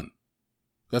get it done.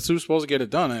 That's who's supposed to get it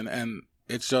done. And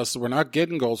it's just, we're not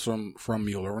getting goals from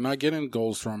Mueller. We're not getting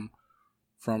goals from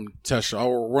Tesho,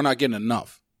 or we're not getting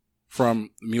enough from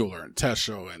Mueller and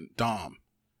Tesho and Dom.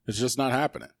 It's just not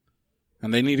happening.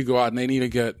 And they need to go out and they need to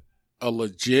get a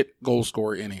legit goal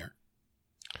scorer in here.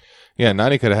 Yeah,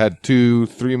 Nani could have had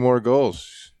 2-3 more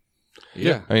goals.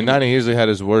 Yeah. I mean, Nani usually had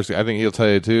his worst, I think he'll tell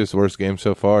you too, his worst game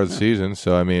so far this season.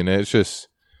 So, I mean, it's just,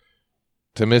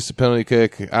 to miss a penalty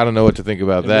kick, I don't know what to think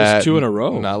about He that. missed 2 in a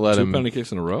row. Not let 2 him, penalty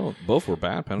kicks in a row. Both were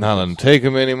bad penalties. not let him take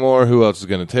him anymore. Who else is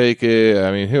going to take it?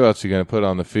 I mean, who else are you going to put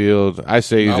on the field? I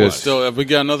say you just still, if we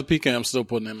get another PK, I'm still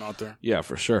putting him out there. Yeah,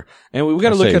 for sure. And we got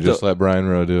to I look say at just let Brian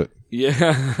Rowe do it.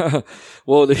 Yeah.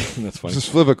 Well, that's funny. Just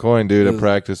flip a coin, dude, at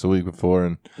practice a week before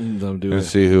and Don't do it.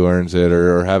 see who earns it,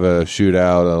 or have a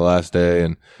shootout on the last day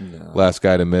and last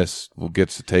guy to miss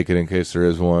gets to take it in case there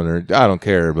is one. Or I don't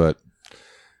care, but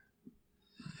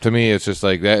to me, it's just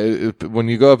like that. When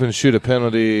you go up and shoot a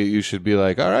penalty, you should be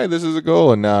like, all right, this is a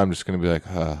goal. And now I'm just going to be like,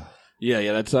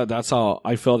 Yeah. That's how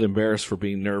I felt embarrassed for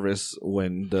being nervous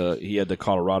when he had the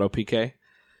Colorado PK,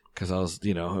 because I was,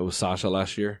 it was Sasha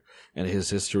last year and his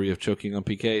history of choking on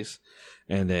PKs,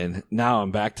 and then now I'm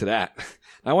back to that.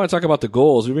 I want to talk about the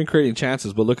goals. We've been creating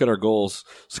chances, but look at our goals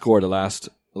scored the last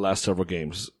several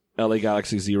games. LA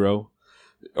Galaxy 0,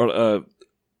 or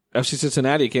FC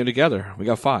Cincinnati came together. We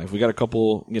got 5. We got a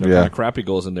couple, kind of crappy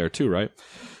goals in there too, right?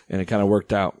 And it kind of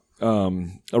worked out. A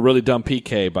really dumb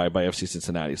PK by FC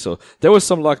Cincinnati. So there was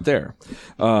some luck there.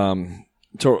 Toronto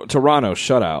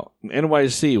shutout.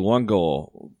 NYC 1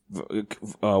 goal.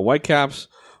 Whitecaps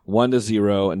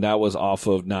 1-0, and that was off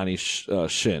of Nani's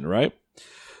shin, right?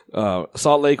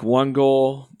 Salt Lake 1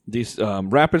 goal.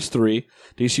 Rapids 3.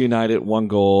 DC United 1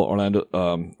 goal.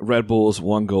 Orlando Red Bulls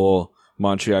 1 goal.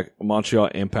 Montreal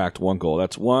Impact 1 goal.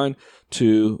 That's 1,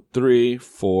 2, 3,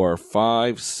 4,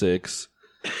 5, 6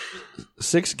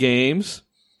 games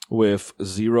with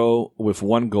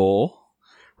 1 goal,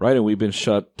 right? And we've been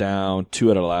shut down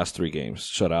 2 out of the last 3 games.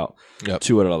 Shut out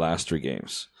 2 out of the last 3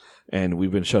 games, and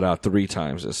we've been shut out 3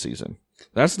 times this season.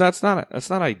 That's not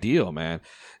ideal, man.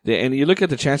 And you look at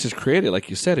the chances created,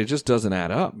 like you said, it just doesn't add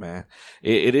up, man.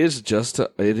 It is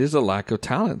a lack of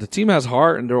talent. The team has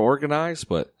heart and they're organized,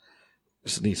 but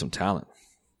just need some talent.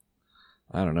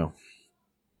 I don't know.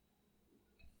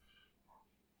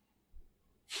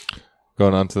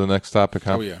 going on to the next topic,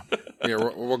 huh? Oh, yeah. Yeah,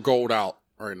 we're gold out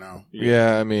right now.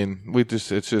 Yeah, I mean, it's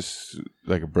just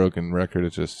like a broken record.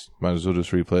 It's just, might as well just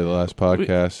replay the last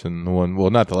podcast and the one,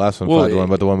 not the last one,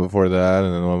 but the one before that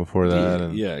and then the one before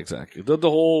that. Yeah, really. The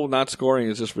whole not scoring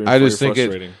is just I just think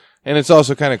frustrating. And it's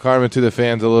also kind of karma to the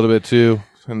fans a little bit too,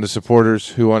 and the supporters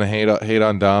who want to hate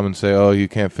on Dom and say, "Oh, you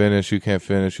can't finish, you can't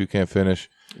finish, you can't finish."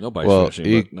 Nobody's finishing.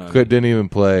 He didn't even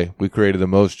play. We created the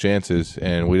most chances,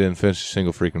 and we didn't finish a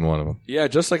single freaking one of them. Yeah,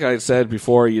 just like I said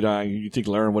before, you think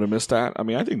Lauren would have missed that? I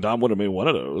mean, I think Dom would have made one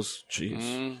of those.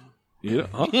 Jeez. You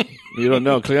don't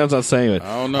know. Cleon's not saying it.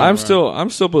 I don't know. I'm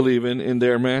still believing in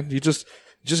there, man. You just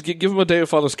give him a day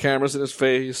with all those cameras in his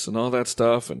face and all that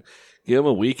stuff, and give him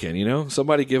a weekend.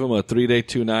 Somebody give him a 3-day,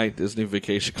 2-night Disney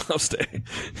Vacation Club stay,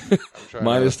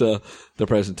 minus the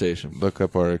presentation. Look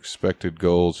up our expected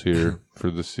goals here for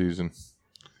the season.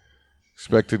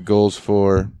 Expected goals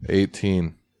for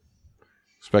 18.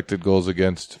 Expected goals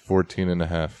against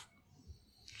 14.5.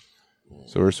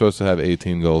 So we're supposed to have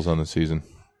 18 goals on the season.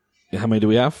 How many do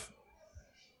we have?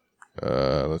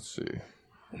 Let's see.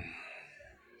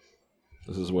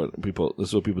 This is what people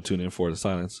tune in for, the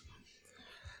silence.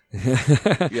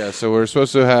 Yeah, so we're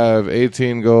supposed to have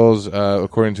 18 goals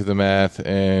according to the math,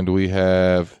 and we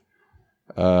have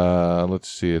let's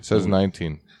see, it says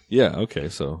 19. Yeah, okay,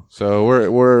 so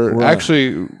we're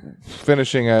actually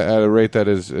finishing at a rate that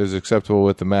is acceptable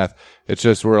with the math. It's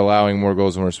just we're allowing more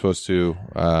goals than we're supposed to.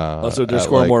 Also, they're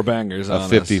scoring more bangers. A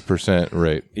 50%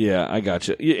 rate. Yeah, I got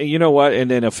you. You know what?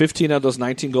 And then 15 of those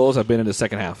 19 goals have been in the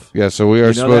second half. Yeah, so we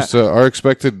are supposed to. Our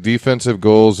expected defensive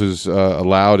goals is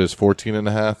allowed is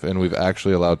 14.5, and we've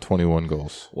actually allowed 21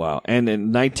 goals. Wow, and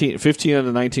then 15 of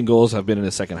the 19 goals have been in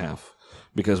the second half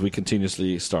because we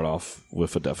continuously start off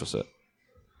with a deficit.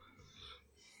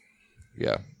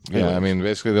 Yeah. I mean,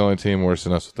 basically the only team worse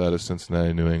than us with that is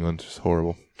Cincinnati. New England. Just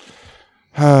horrible.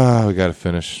 We got to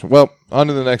finish. Well, on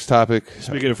to the next topic.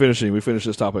 Speaking of finishing, we finished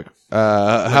this topic.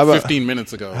 How about 15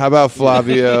 minutes ago? How about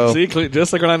Flavio? See,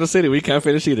 just like Orlando City, we can't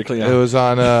finish either. It was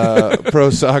on Pro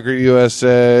Soccer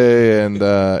USA and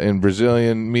in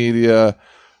Brazilian media.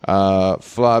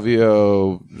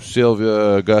 Flavio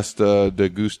Silva Augusta de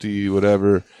Gusti,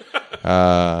 whatever.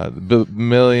 Not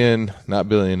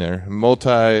billionaire,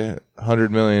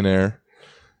 multi-hundred-millionaire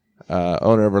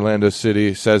owner of Orlando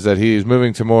City says that he's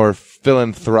moving to more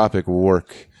philanthropic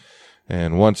work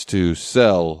and wants to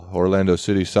sell Orlando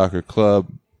City Soccer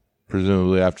Club,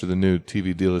 presumably after the new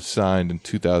TV deal is signed in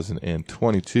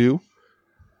 2022,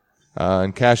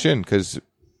 and cash in, because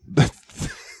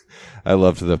I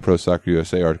loved the Pro Soccer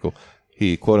USA article.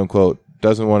 He, quote-unquote,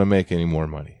 doesn't want to make any more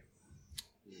money.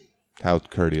 How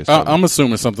courteous. I'm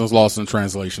assuming something's lost in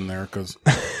translation there, because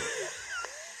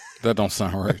That don't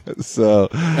sound right. So,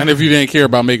 and if you didn't care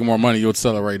about making more money, you would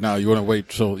sell it right now. You wouldn't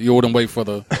wait. So you wouldn't wait for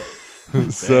the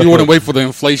you wouldn't wait for the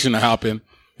inflation to happen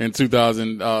in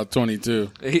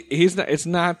 2022. He's not. It's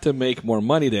not to make more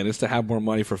money. Then it's to have more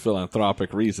money for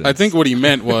philanthropic reasons. I think what he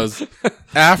meant was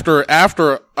after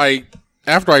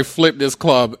I flip this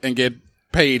club and get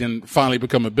paid and finally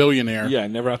become a billionaire. Yeah,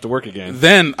 never have to work again.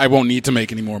 Then I won't need to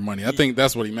make any more money. I think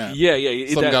that's what he meant. Yeah.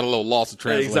 Something got a little lost of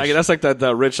translation. Exactly. That's like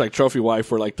that rich trophy wife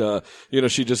where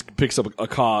she just picks up a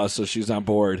cause so she's not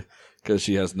bored because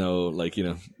she has no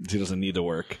she doesn't need to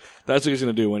work. That's what he's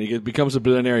gonna do when he becomes a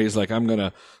billionaire. He's like, I'm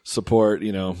gonna support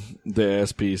the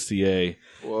SPCA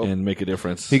and make a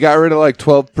difference. he got rid of like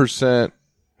 12%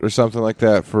 or something like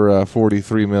that for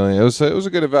 $43 million. It was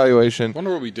a good evaluation.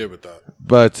 Wonder what we did with that.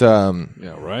 But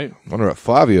yeah, right. wonder what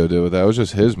Flavio did with that. It was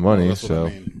just his money, That's what so I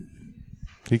mean.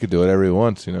 he could do whatever he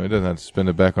wants. He doesn't have to spend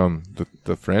it back on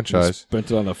the franchise. Spent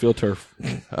it on the field turf.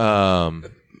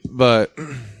 But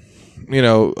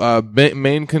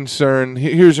main concern.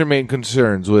 Here's your main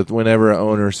concerns with whenever an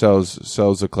owner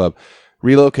sells a club.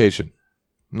 Relocation,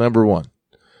 number one.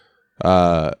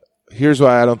 Here's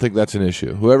why I don't think that's an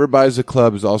issue. Whoever buys the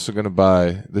club is also going to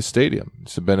buy the stadium.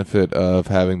 It's the benefit of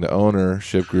having the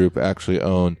ownership group actually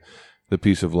own the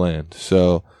piece of land.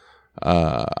 So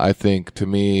I think, to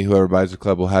me, whoever buys the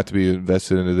club will have to be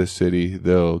invested into this city.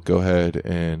 They'll go ahead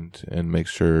and make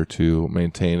sure to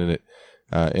maintain it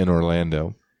in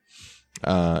Orlando.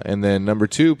 And then number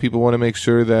two, people want to make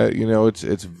sure that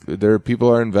their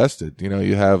people are invested.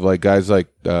 You have like guys like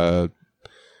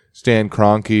Stan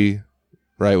Kroenke,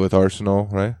 right, with Arsenal,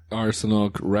 right?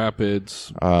 Arsenal,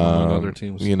 Rapids, among other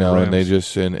teams. And they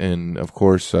just and of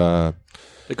course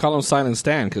they call him Silent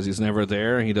Stan because he's never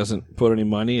there and he doesn't put any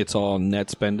money. It's all net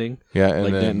spending. Yeah,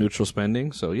 and net neutral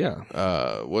spending. So yeah.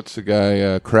 What's the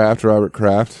guy? Robert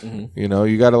Kraft. Mm-hmm.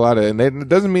 You got a lot of, and it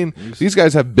doesn't mean these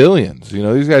guys have billions.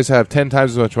 These guys have 10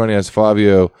 times as much money as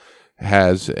Flavio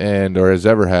has or has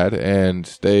ever had, and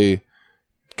they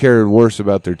cared worse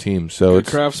about their team. So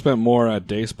Kraft spent more at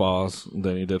day spas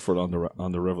than he did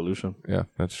on the Revolution. Yeah,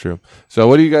 that's true. So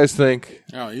what do you guys think?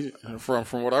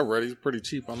 From what I read, he's pretty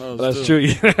cheap on those. That's true.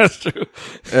 Yeah, that's true.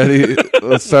 Eddie,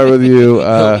 let's start with you.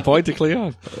 Point to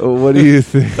Cleon. What do you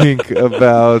think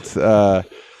about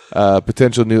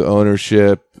potential new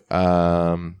ownership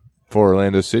for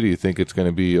Orlando City? You think it's going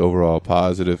to be overall a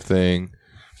positive thing?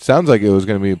 Sounds like it was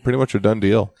going to be pretty much a done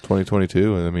deal,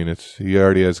 2022. And I mean, he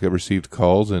already has received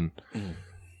calls. And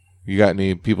you got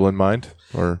any people in mind?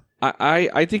 Or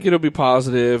I think it'll be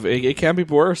positive. It can be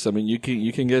worse. I mean, you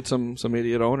can get some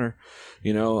idiot owner,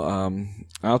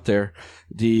 out there.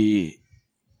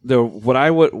 What I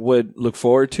would look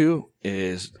forward to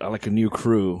is like a new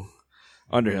crew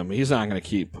under him. He's not going to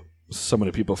keep some of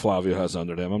the people Flavio has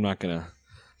under them. I'm not going to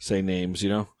say names,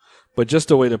 but just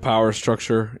the way the power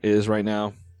structure is right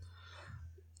now.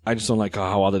 I just don't like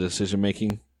how all the decision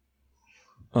making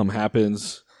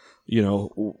happens. We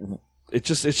don't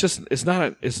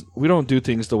do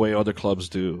things the way other clubs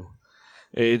do.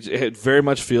 It very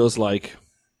much feels like,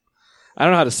 I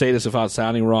don't know how to say this without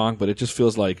sounding wrong, but it just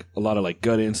feels like a lot of like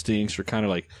gut instincts or kind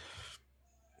of like,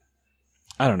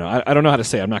 I don't know. I don't know how to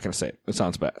say it. I'm not going to say it. It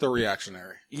sounds bad. They're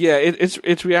reactionary. Yeah,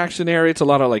 it's reactionary. It's a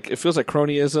lot of like, it feels like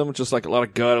cronyism, just like a lot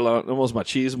of gut, almost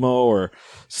machismo or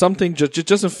something. Just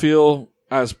doesn't feel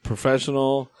as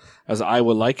professional as I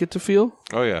would like it to feel.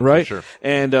 Oh yeah, right. For sure.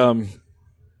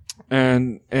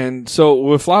 And so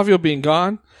with Flavio being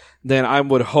gone, then I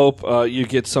would hope you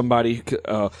get somebody.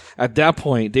 At that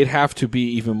point, they'd have to be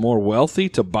even more wealthy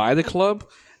to buy the club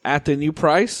at the new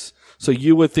price. So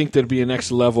you would think there'd be a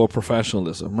next level of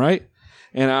professionalism, right?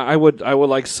 And I would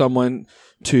like someone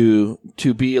to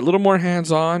be a little more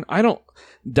hands on. I don't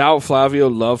doubt Flavio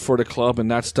love for the club and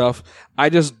that stuff. I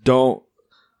just don't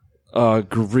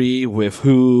agree with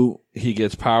who he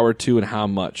gets power to and how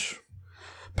much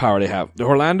power they have.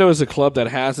 Orlando is a club that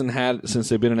hasn't had, since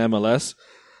they've been in MLS,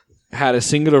 had a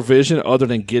singular vision other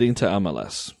than getting to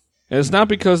MLS. And it's not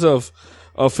because of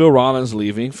Phil Rollins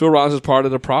leaving. Phil Rollins is part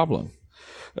of the problem.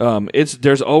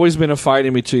 There's always been a fight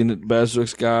in between the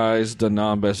Beswick's guys, the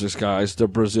non-Beswick's guys, the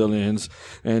Brazilians,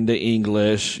 and the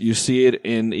English. You see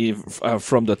it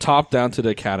from the top down to the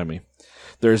academy.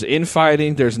 There's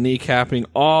infighting, there's kneecapping,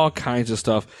 all kinds of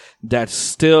stuff that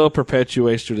still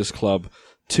perpetuates through this club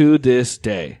to this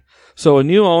day. So a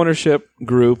new ownership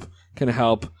group can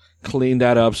help clean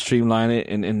that up, streamline it,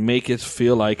 and make it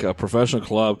feel like a professional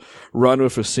club run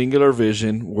with a singular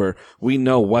vision where we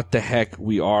know what the heck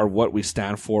we are, what we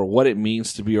stand for, what it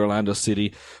means to be Orlando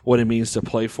City, what it means to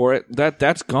play for it.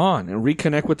 That's gone. And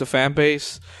reconnect with the fan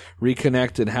base,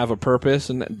 reconnect and have a purpose.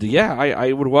 And yeah,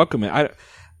 I would welcome it.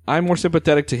 I'm more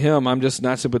sympathetic to him. I'm just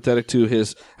not sympathetic to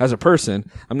his as a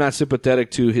person. I'm not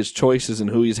sympathetic to his choices and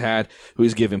who he's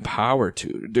given power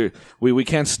to. Dude, we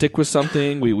can't stick with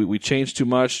something. We change too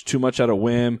much out of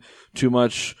whim, too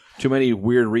many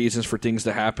weird reasons for things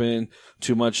to happen,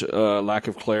 too much lack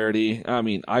of clarity. I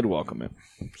mean, I'd welcome it.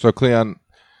 So, Cleon,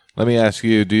 let me ask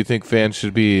you, do you think fans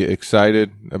should be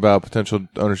excited about potential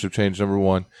ownership change, number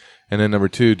one? And then number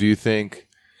two, do you think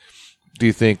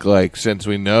like, since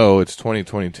we know it's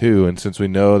 2022 and since we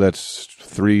know that's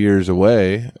 3 years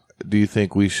away, do you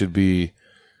think we should be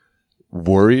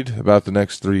worried about the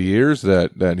next 3 years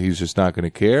that he's just not going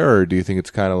to care? Or do you think it's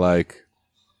kind of like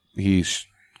he's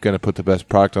going to put the best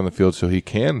product on the field so he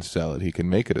can sell it? He can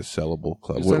make it a sellable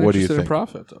club. What do you think? In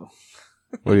profit, though.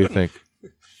 What do you think?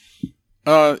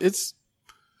 It's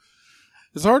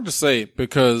hard to say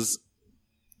because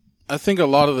I think a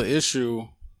lot of the issue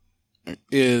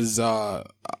is,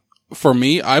 for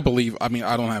me, I believe, I mean,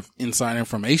 I don't have inside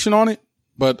information on it,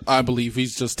 but I believe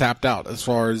he's just tapped out as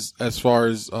far as,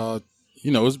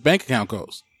 his bank account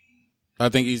goes. I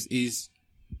think he's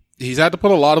had to put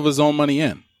a lot of his own money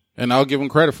in, and I'll give him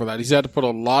credit for that. He's had to put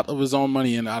a lot of his own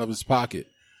money in out of his pocket,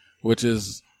 which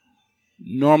is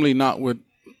normally not what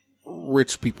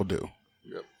rich people do.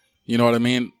 Yep. You know what I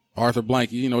mean? Arthur Blank,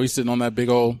 he's sitting on that big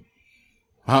old,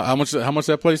 how much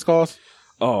that place cost?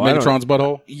 Oh, Megatron's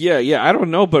butthole? Yeah, I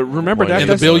don't know, but remember that. In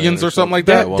the billions or something like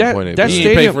that? That he stadium,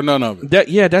 ain't paid for none of it.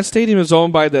 That stadium is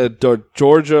owned by the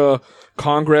Georgia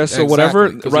Congress or whatever,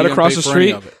 right across the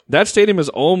street. That stadium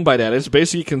is owned by that. It's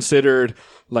basically considered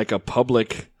like a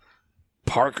public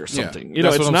park or something. Yeah,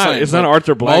 it's not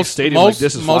Arthur Blank Stadium like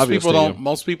this is Flavio Stadium.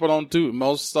 Most rich people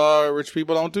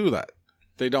don't do that.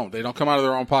 They don't come out of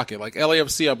their own pocket. Like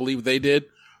LAFC, I believe they did.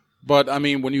 But I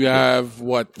mean, when you have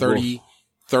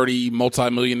 30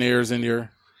 multimillionaires in your,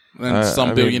 and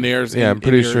some billionaires. I'm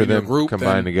pretty sure them group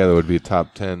combined together would be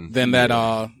top 10. Then that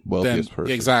wealthiest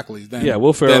person. Exactly. Then,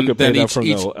 Will Ferrell could pay that from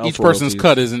each person's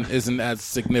cut isn't as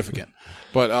significant.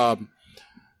 But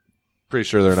pretty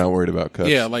sure they're not worried about cuts.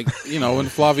 Yeah, like when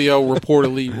Flavio when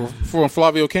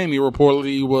Flavio came, he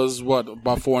reportedly was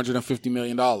about $450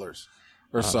 million or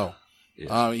so.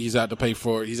 Yeah. He's had to pay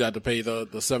the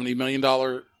 $70 million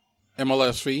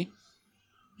MLS fee.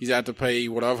 He's had to pay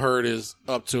what I've heard is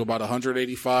up to about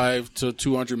 185 to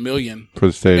 200 million for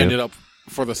the stadium. Ended up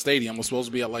for the stadium was supposed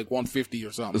to be at like 150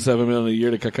 or something. $7 million a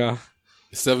year to Kaká.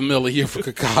 $7 million a year for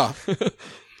Kaká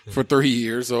for 3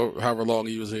 years or however long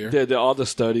he was here. Yeah, all the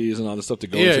studies and all the stuff to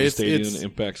go into the stadium, the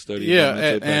impact studies. Yeah,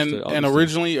 and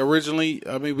originally,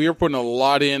 I mean, we were putting a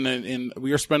lot in we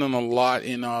were spending a lot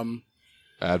in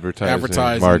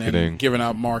advertising, marketing, and giving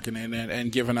out marketing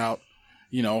and giving out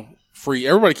free.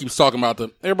 Everybody keeps talking about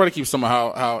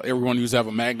how everyone used to have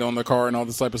a magnet on their car and all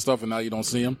this type of stuff, and now you don't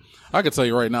see them. I can tell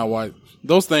you right now why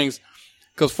those things.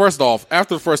 Because first off,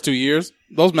 after the first 2 years,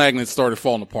 those magnets started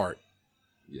falling apart.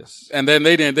 Yes, and then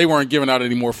they weren't giving out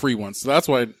any more free ones. So that's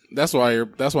why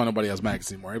nobody has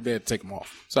magnets anymore. They had to take them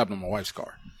off. It's happened to my wife's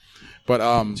car.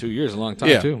 But 2 years, a long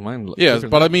time too. Mine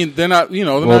but I mean, they're not they're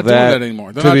not doing that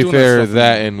anymore. They're to not be doing fair,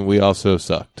 that and we also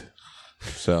sucked.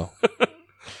 So.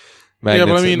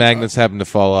 Magnets happen to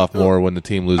fall off more when the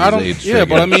team loses age. Yeah,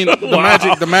 but I mean,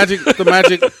 the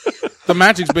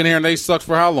Magic's been here and they sucked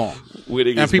for how long?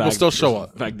 And people still show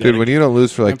up. Dude, when you don't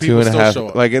lose for like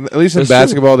 2.5, like at least in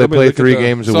basketball they play 3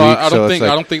 games a week. I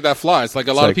don't think that flies. Like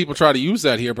a lot of people try to use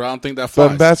that here, but I don't think that flies.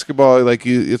 But in basketball, like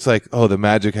it's like, oh, the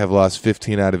Magic have lost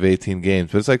 15 out of 18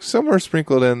 games, but it's like somewhere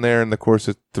sprinkled in there in the course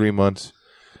of 3 months,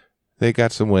 they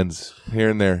got some wins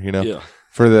here and there. Yeah.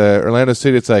 For the Orlando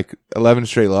City, it's like 11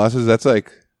 straight losses. That's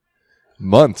like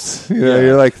months.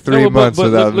 You're like 3 months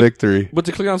without victory. But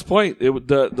to Cleon's point,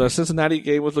 the Cincinnati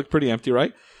game was looked pretty empty,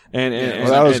 right? And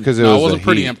that was because it wasn't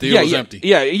pretty empty. It was empty.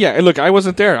 Yeah. Look, I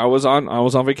wasn't there. I was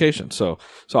on vacation. So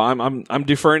I'm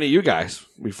deferring to you guys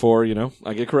before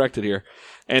I get corrected here.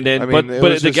 And then, but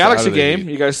the Galaxy game,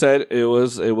 you guys said it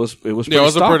was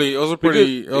pretty it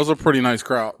was a pretty nice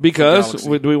crowd because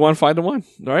we won 5-1,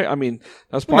 right? I mean,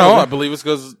 that's part of it. I believe it's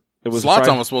because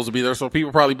Zlatan was supposed to be there, so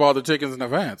people probably bought the tickets in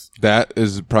advance. That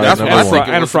is probably number one.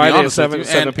 And Friday at 7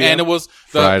 p.m. And it was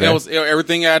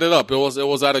everything added up. It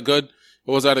was at a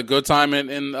good time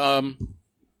in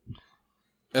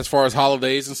as far as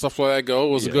holidays and stuff like that go.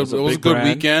 It was a good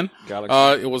weekend.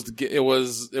 It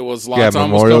was Zlatan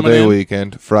Memorial Day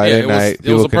weekend, Friday night.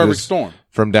 It was a perfect storm.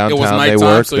 From downtown, they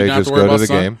work. So they just go to the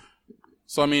game.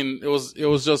 So I mean, it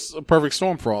was just a perfect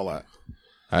storm for all that.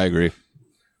 I agree.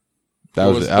 That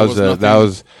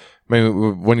was I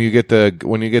mean, when you get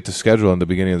the schedule in the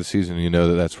beginning of the season, you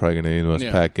know that's probably going to be the most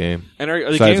packed game. And are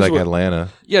the besides games like Atlanta.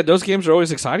 Yeah, those games are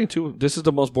always exciting too. This is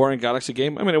the most boring Galaxy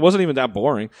game. I mean, it wasn't even that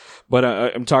boring, but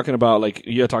I'm talking about like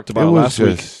you talked about it last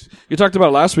week. You talked about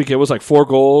it last week. It was like 4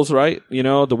 goals, right? You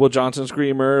know, the Will Johnson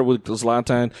screamer with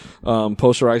Zlatan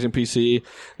posterizing PC,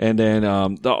 and then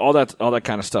all that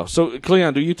kind of stuff. So,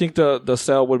 Cleon, do you think the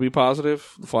sell would be positive,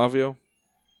 Flavio?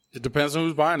 It depends on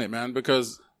who's buying it, man,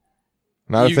 because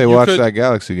not if they watch that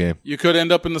Galaxy game. You could end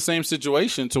up in the same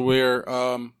situation to where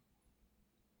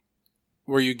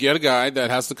you get a guy that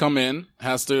has to come in,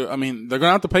 they're going to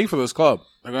have to pay for this club.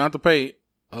 They're going to have to pay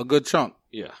a good chunk.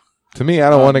 Yeah. To me, I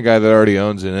don't want a guy that already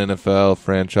owns an NFL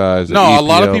franchise. No, a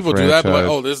lot of people do that. But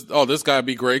like, this guy would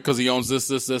be great because he owns this.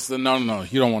 No.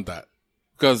 You don't want that.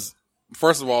 Because,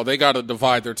 first of all, they got to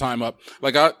divide their time up.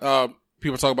 Like,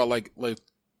 people talk about like,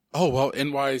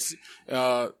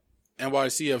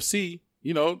 NYCFC,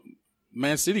 you know,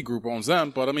 Man City Group owns them,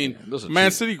 but I mean,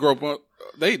 Man City Group,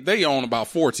 they own about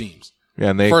 4 teams. Yeah,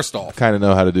 and they first off kind of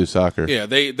know how to do soccer. Yeah,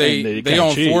 they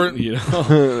own cheat, 4. You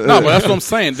know? No, but that's what I'm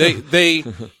saying. They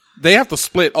have to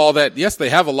split all that. Yes, they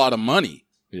have a lot of money,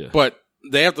 but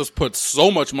they have to put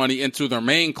so much money into their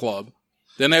main club.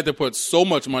 Then they have to put so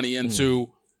much money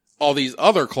into all these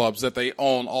other clubs that they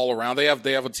own all around. They have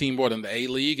a team in the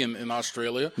A-League in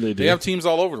Australia. They have teams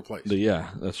all over the place. Yeah,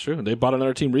 that's true. They bought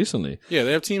another team recently. Yeah,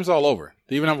 they have teams all over.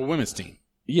 They even have a women's team.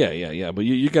 Yeah. But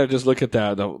you got to just look at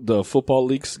that. The football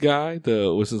leagues guy.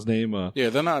 What's his name?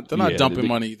 They're not dumping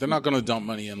money. They're not going to dump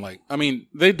money in.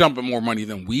 They dump more money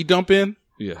than we dump in.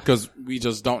 Yeah, because we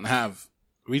just don't have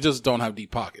deep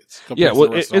pockets. Yeah,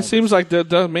 well, it seems like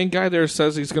the main guy there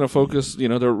says he's going to focus. You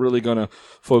know, they're really going to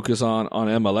focus on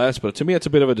MLS. But to me, it's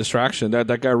a bit of a distraction.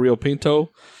 That guy Rio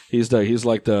Pinto, he's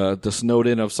like the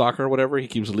Snowden of soccer or whatever. He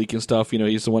keeps leaking stuff. You know,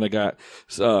 he's the one that got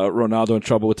Ronaldo in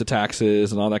trouble with the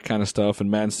taxes and all that kind of stuff,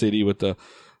 and Man City with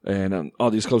all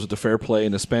these clubs with the fair play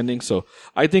and the spending. So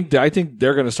I think they're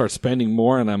going to start spending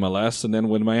more on MLS. And then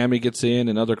when Miami gets in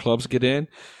and other clubs get in,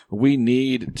 we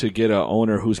need to get an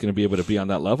owner who's going to be able to be on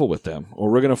that level with them,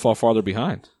 or we're going to fall farther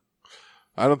behind.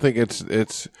 I don't think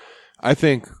it's. I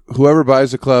think whoever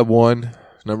buys the club,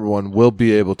 number one, will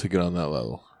be able to get on that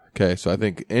level. Okay, so I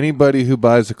think anybody who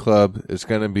buys a club is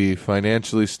going to be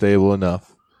financially stable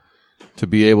enough to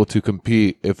be able to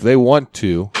compete if they want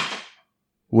to.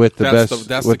 With the best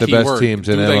teams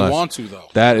in MLS. Do they want to, though?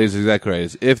 That is exactly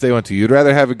right. If they want to. You'd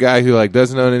rather have a guy who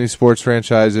doesn't own any sports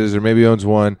franchises or maybe owns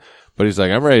one, but he's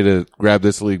like, I'm ready to grab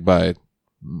this league by,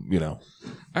 but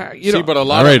a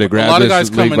lot of guys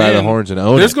coming by in, the horns and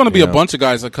own there's going to be a bunch of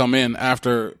guys that come in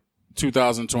after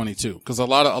 2022 because a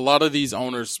lot of these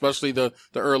owners, especially the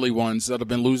early ones that have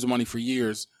been losing money for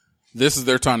years, this is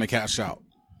their time to cash out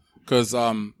because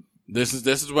This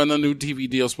is when the new TV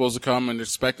deal is supposed to come, and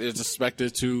it's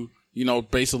expected to,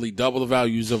 basically double the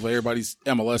values of everybody's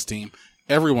MLS team.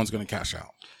 Everyone's going to cash out.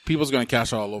 People's going to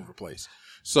cash out all over the place.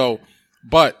 So,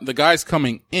 but the guys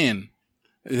coming in,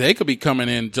 they could be coming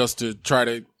in just to try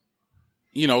to,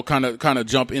 kind of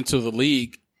jump into the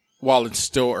league while it's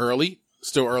still early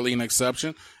in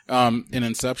inception,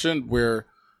 where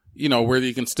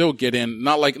you can still get in,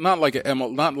 not like a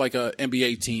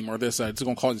NBA team or this. It's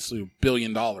going to cost you $1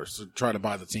 billion to try to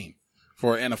buy the team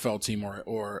for an NFL team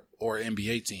or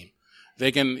NBA team.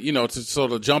 They can, to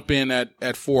sort of jump in at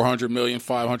 $400 million,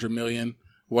 $500 million,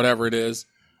 whatever it is.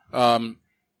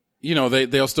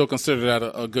 They'll still consider that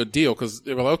a good deal because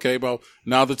they're like, okay, well,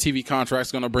 now the TV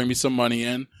contract's going to bring me some money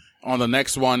in. On the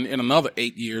next one, in another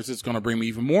 8 years, it's going to bring me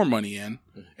even more money in,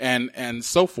 and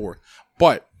so forth.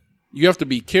 But you have to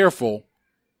be careful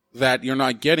that you're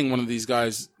not getting one of these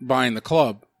guys buying the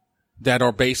club that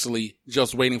are basically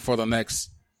just waiting for the next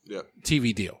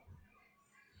TV deal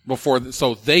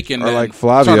so they can. Or like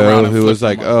Flavio, who was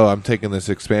like, "Oh, I'm taking this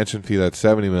expansion fee that's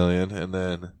 $70 million, and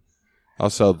then I'll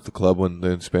sell the club when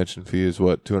the expansion fee is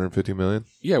what, $250 million."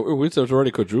 Yeah, it's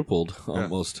already quadrupled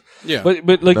almost. Yeah, but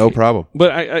like no problem.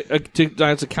 But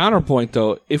as a counterpoint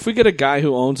though, if we get a guy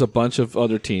who owns a bunch of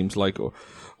other teams like. Or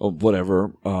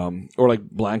whatever, or like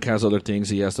Blank has other things.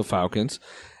 He has the Falcons,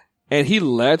 and he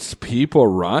lets people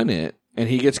run it, and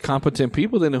he gets competent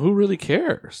people. Then who really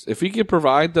cares? If he can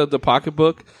provide the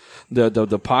pocketbook,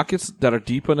 the pockets that are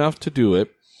deep enough to do it,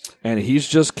 and he's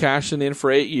just cashing in for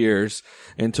 8 years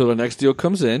until the next deal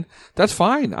comes in, that's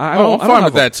fine. I'm fine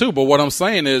with that too. But what I'm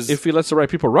saying is, if he lets the right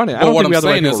people run it, what I'm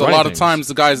saying is, a lot of times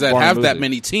the guys that have that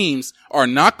many teams are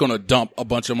not going to dump a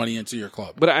bunch of money into your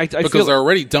club. But I because feel they're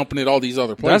already dumping it all these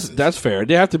other places. That's fair.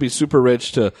 They have to be super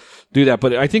rich to do that.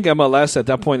 But I think MLS at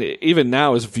that point, even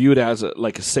now, is viewed as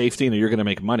like a safety, and you're going to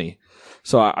make money.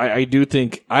 So I do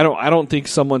think I don't think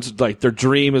someone's like their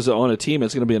dream is to own a team.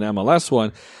 It's going to be an MLS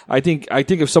one. I think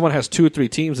if someone has 2 or 3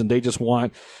 teams and they just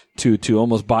want to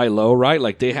almost buy low, right?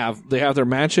 Like they have their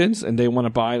mansions and they want to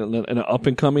buy in an up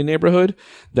and coming neighborhood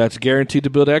that's guaranteed to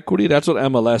build equity. That's what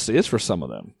MLS is for some of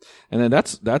them, and then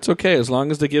that's okay as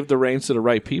long as they give the reins to the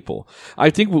right people.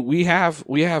 I think we have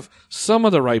some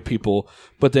of the right people,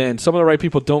 but then some of the right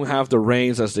people don't have the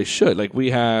reins as they should. Like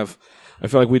I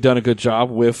feel like we've done a good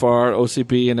job with our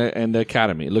OCB and the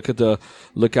academy. Look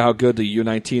how good the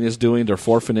U19 is doing. They're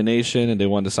 4th in the nation and they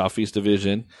won the Southeast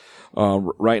Division.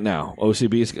 Right now,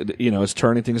 OCB is, is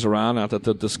turning things around now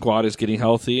that the squad is getting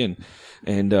healthy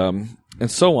and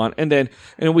so on. And then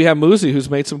we have Muzi,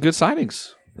 who's made some good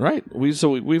signings, right?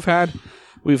 We've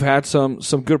had some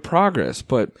good progress,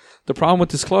 but the problem with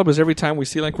this club is every time we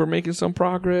see like we're making some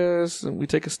progress and we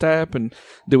take a step, and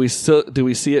do we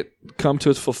see it come to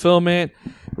its fulfillment,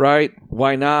 right?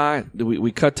 Why not? Do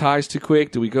we cut ties too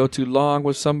quick? Do we go too long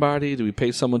with somebody? Do we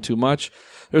pay someone too much?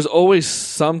 There's always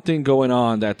something going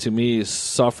on that to me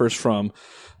suffers from,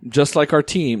 just like our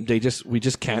team, we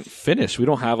just can't finish. We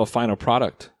don't have a final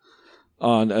product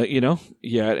on,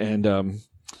 yet. And,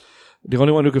 the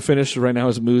only one who can finish right now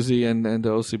is Muzi and the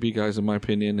OCB guys, in my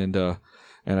opinion.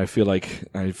 And I feel like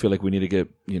we need to get,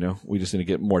 we just need to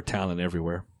get more talent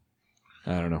everywhere.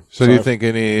 I don't know. So do you think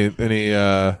any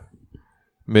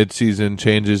mid-season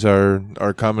changes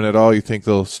are coming at all? You think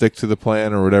they'll stick to the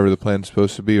plan or whatever the plan's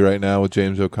supposed to be right now with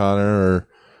James O'Connor,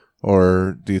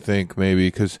 or do you think maybe,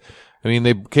 because I mean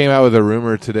they came out with a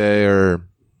rumor today, or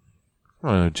I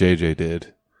don't know, JJ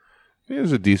did. It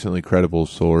was a decently credible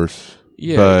source.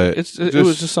 Yeah, but it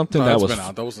was just something that was.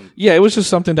 It was just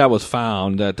something that was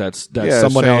found that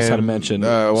someone else had mentioned.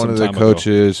 One of the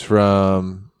coaches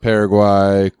from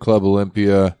Paraguay, Club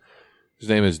Olympia, his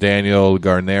name is Daniel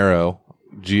Garnero,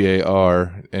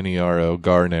 Garnero,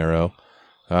 Garnero.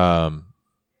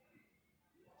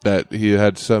 That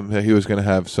he was going to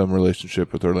have some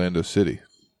relationship with Orlando City.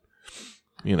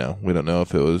 We don't know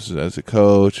if it was as a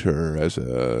coach or as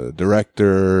a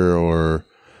director or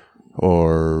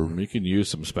you can use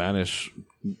some Spanish,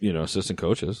 assistant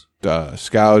coaches,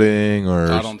 scouting, or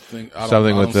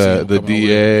something with the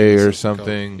DA or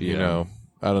something.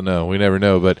 I don't know. We never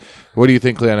know. But what do you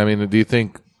think, Leon? I mean, do you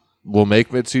think we'll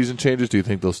make mid-season changes? Do you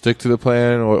think they'll stick to the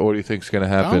plan, or what do you think is going to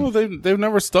happen? I don't know. They've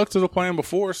never stuck to the plan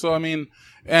before. So I mean,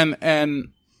 and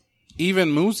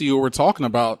even Muzi, who we're talking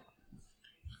about,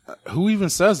 who even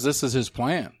says this is his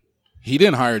plan? He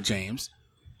didn't hire James.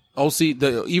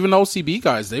 Even OCB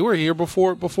guys, they were here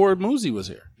before Muzi was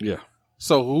here. Yeah.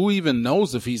 So who even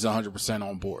knows if he's 100%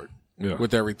 on board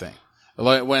with everything?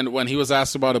 Like when he was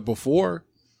asked about it before,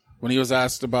 when he was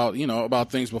asked about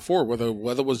about things before, whether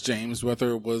it was James,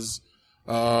 whether it was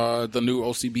the new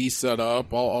OCB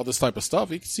setup, all this type of stuff,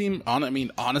 he seemed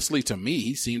honestly to me,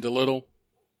 he seemed a little.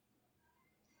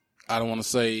 I don't want to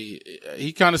say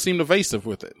he kind of seemed evasive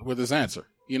with his answer.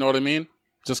 You know what I mean?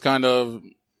 Just kind of.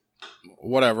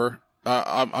 Whatever.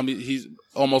 I mean, he's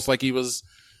almost like he was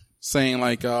saying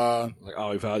like I'll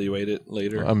evaluate it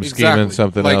later. I'm scheming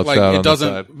something else out on the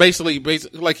side. Basically,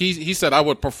 like he said, I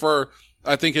would prefer.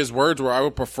 I think his words were, I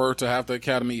would prefer to have the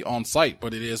academy on site,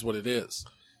 but it is what it is.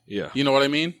 Yeah, you know what I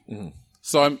mean. Mm-hmm.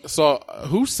 So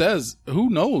who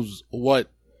knows what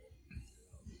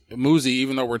Muzi?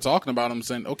 Even though we're talking about him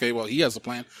saying, okay, well, he has a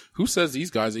plan. Who says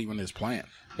these guys are even his plan?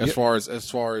 As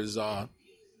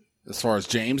far as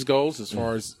James goes, as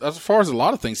far as a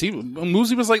lot of things,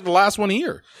 Muzi was like the last one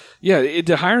here. Yeah,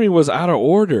 the hiring was out of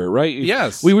order, right?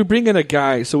 Yes, we bring in a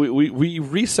guy, so we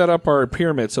reset up our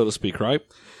pyramid, so to speak, right?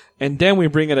 And then we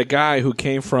bring in a guy who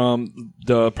came from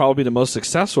probably the most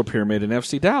successful pyramid in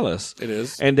FC Dallas. It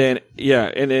is, and then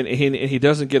he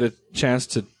doesn't get a chance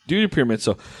to do the pyramid.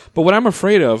 So, but what I'm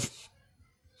afraid of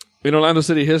in Orlando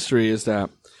City history is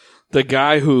that the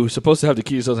guy who's supposed to have the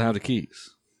keys doesn't have the keys.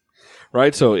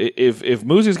 Right, so if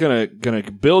Muzi's gonna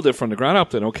build it from the ground up,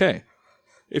 then okay.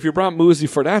 If you brought Muzi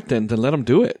for that, then let him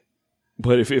do it.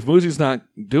 But if Muzi's not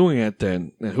doing it,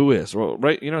 then who is? Well,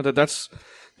 right,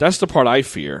 that's the part I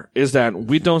fear, is that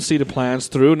we don't see the plans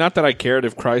through. Not that I cared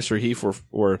if Christ or Heath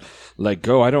were let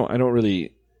go. I don't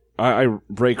really. I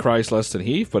rate Christ less than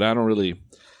Heath, but I don't really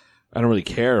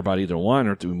care about either one,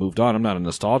 or if we moved on. I'm not a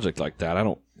nostalgic like that. I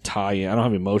don't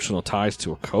have emotional ties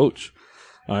to a coach.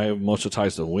 I have emotional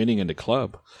ties to winning in the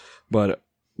club, but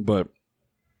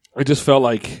it just felt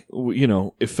like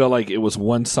it was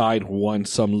one side won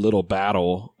some little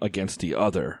battle against the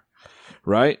other,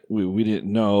 right? We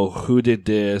didn't know who did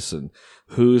this and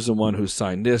who's the one who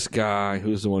signed this guy,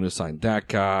 who's the one who signed that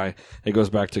guy. It goes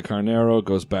back to Carnero, it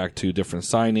goes back to different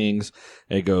signings.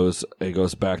 It goes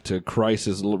back to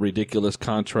Christ's ridiculous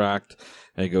contract.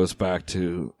 It goes back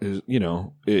to, the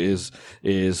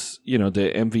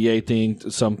MVA thing.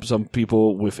 Some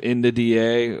people within the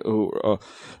DA who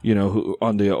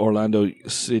on the Orlando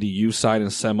City U side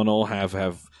and Seminole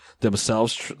have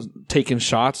themselves taken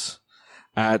shots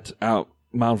at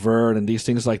Mount Verde and these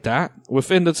things like that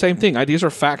within the same thing. These are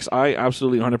facts I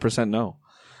absolutely 100% know.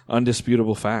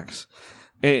 Undisputable facts.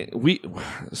 And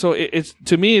it's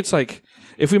to me, it's like,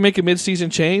 if we make a mid-season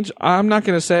change, I'm not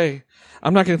going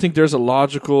to think there's a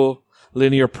logical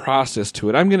linear process to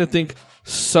it. I'm going to think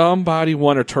somebody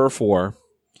won a turf war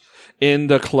in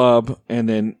the club and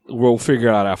then we'll figure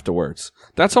it out afterwards.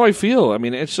 That's how I feel. I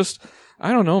mean, it's just,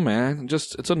 I don't know, man.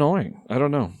 It's annoying. I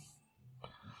don't know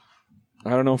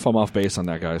if I'm off base on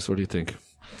that, guys. What do you think?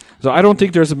 So I don't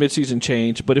think there's a midseason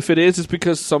change, but if it is, it's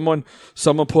because someone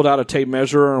pulled out a tape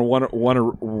measure and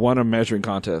won a measuring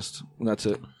contest. And that's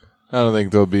it. I don't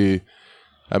think there'll be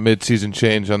a midseason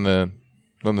change on the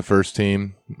first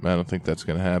team. I don't think that's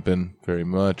going to happen very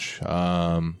much.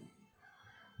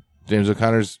 James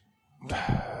O'Connor's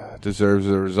deserves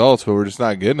the results, but we're just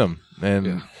not getting them.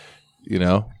 And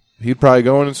he'd probably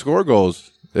go in and score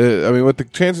goals. With the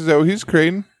chances that he's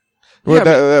creating.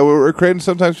 That we're creating.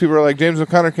 Sometimes people are like, James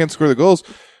O'Connor can't score the goals.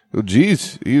 Well,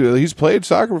 geez, he's played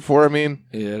soccer before.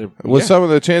 With some of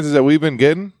the chances that we've been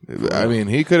getting,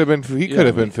 he could have been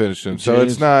finishing. So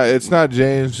it's not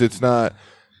James. It's not.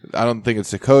 I don't think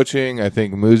it's the coaching. I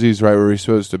think Muzi's right where he's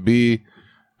supposed to be.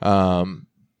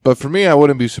 But for me, I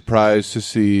wouldn't be surprised to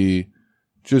see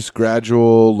just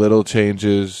gradual little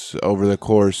changes over the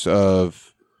course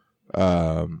of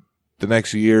the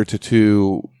next year to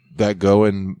two that go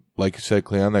in. Like you said,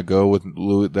 Cleon, that go with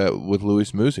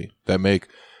Luis Muzi,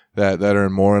 that are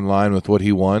more in line with what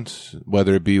he wants,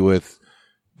 whether it be with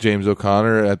James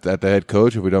O'Connor at the head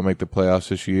coach if we don't make the playoffs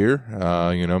this year.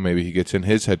 Maybe he gets in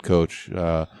his head coach,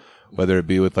 whether it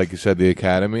be with, like you said, the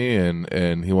academy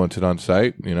and he wants it on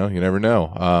site. You never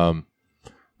know.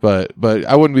 But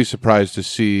I wouldn't be surprised to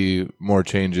see more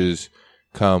changes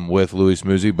come with Luis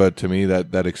Muzi. But to me,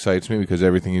 that excites me because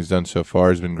everything he's done so far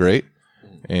has been great.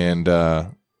 And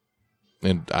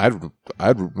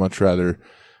I'd much rather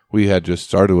we had just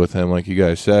started with him, like you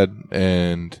guys said,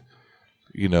 and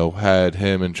had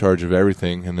him in charge of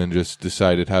everything, and then just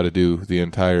decided how to do the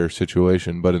entire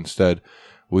situation. But instead,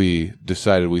 we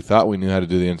thought we knew how to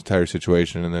do the entire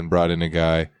situation, and then brought in a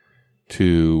guy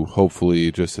to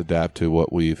hopefully just adapt to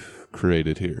what we've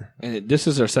created here. And this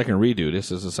is our second redo.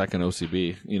 This is the second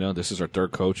OCB. This is our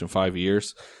third coach in 5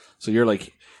 years. So you're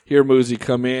like, here, Muzi,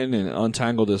 come in and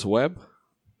untangle this web,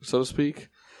 so to speak.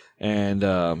 And,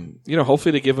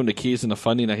 hopefully they give him the keys and the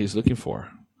funding that he's looking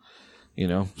for.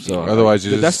 So otherwise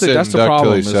you just sit and duck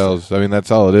till he sells.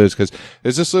 That's all it is, because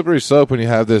it's a slippery slope when you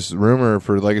have this rumor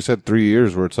for, like I said, 3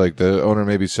 years where it's like the owner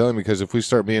may be selling, because if we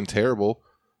start being terrible,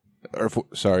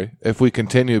 if we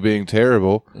continue being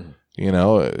terrible,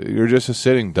 you're just a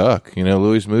sitting duck.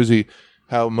 Luis Muzi,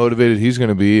 how motivated he's going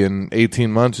to be in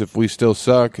 18 months if we still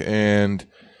suck, and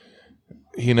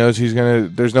he knows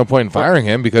there's no point in firing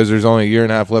him because there's only a year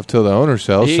and a half left till the owner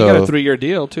sells. He got a 3-year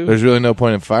deal too. There's really no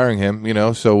point in firing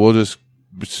him, so we'll just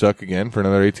suck again for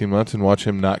another 18 months and watch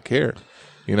him not care.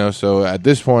 So at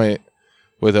this point,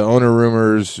 with the owner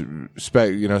rumors,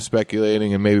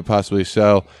 speculating and maybe possibly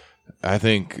sell, I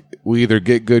think we either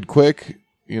get good quick,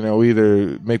 we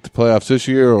either make the playoffs this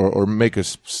year or make a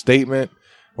statement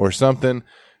or something.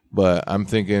 But I'm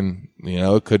thinking,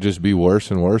 it could just be worse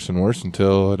and worse and worse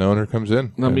until an owner comes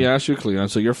in. Let me ask you, Cleon.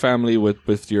 So your family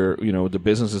with your, the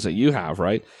businesses that you have,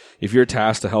 right? If you're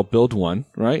tasked to help build one,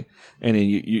 right? And then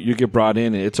you get brought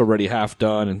in and it's already half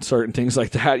done and certain things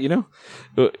like that,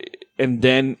 and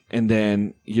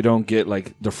then you don't get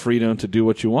like the freedom to do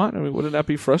what you want. Wouldn't that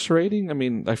be frustrating?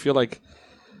 I feel like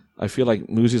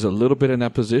Muzi's a little bit in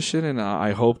that position, and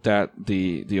I hope that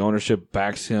the ownership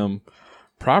backs him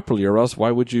properly, or else why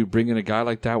would you bring in a guy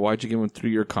like that? Why'd you give him a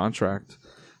 3-year contract?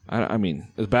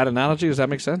 Is a bad analogy? Does that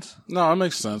make sense? No, it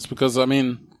makes sense, because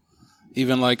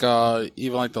even like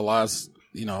the last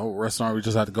restaurant we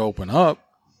just had to go open up,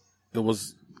 it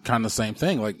was kind of the same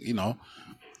thing. Like,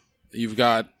 you've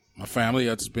got a family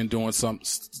that's been doing some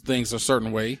things a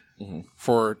certain way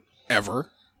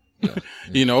forever,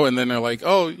 and then they're like,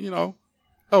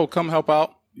 come help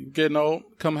out, you're getting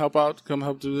old, come help out, come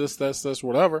help do this, that's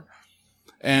whatever.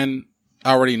 And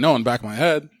I already know in the back of my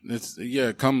head, it's,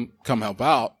 come help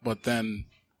out. But then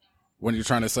when you're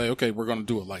trying to say, okay, we're going to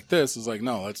do it like this. It's like,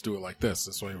 no, let's do it like this.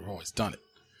 That's the way we've always done it.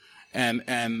 And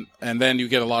then you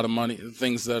get a lot of money,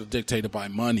 things that are dictated by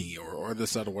money or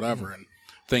this, that, or whatever, and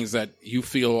things that you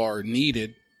feel are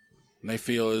needed. And they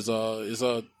feel is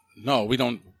no, we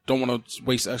don't want to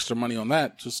waste extra money on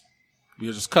that.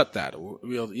 We'll just cut that.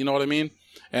 You know what I mean?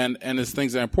 And it's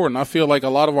things that are important. I feel like a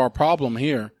lot of our problem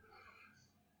here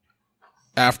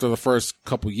after the first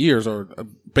couple years, or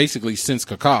basically since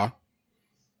Kaká,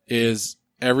 is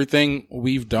everything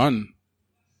we've done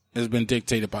has been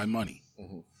dictated by money.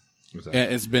 Mm-hmm. Exactly.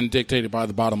 And it's been dictated by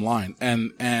the bottom line.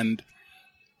 And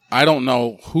I don't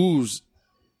know whose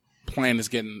plan is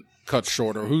getting cut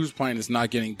short or whose plan is not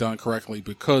getting done correctly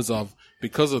because of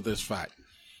this fact.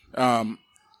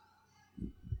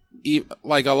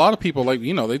 Like a lot of people, like,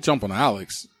 you know, they jump on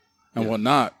Alex and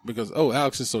whatnot because,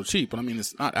 Alex is so cheap. But I mean,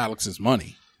 it's not Alex's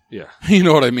money. Yeah. You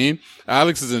know what I mean?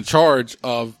 Alex is in charge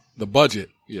of the budget.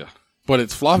 Yeah. But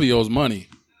it's Flavio's money.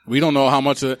 We don't know how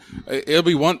much it'll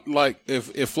be one, like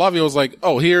if Flavio's like, you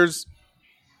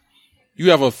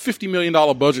have a $50 million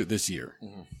budget this year.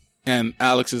 Mm-hmm. And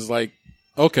Alex is like,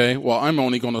 okay, well, I'm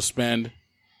only going to spend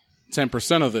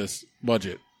 10% of this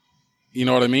budget. You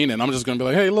know what I mean? And I'm just going to be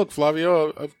like, hey, look,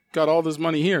 Flavio, I've got all this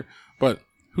money here. But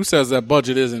who says that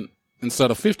budget isn't,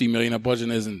 instead of 50 million, that budget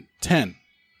isn't 10?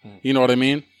 You know what I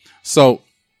mean? So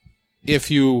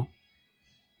if you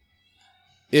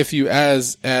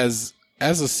as a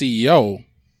CEO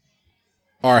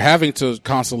are having to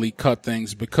constantly cut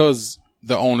things because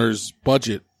the owner's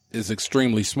budget is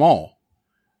extremely small,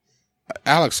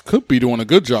 Alex could be doing a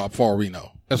good job, for all we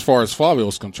know, as far as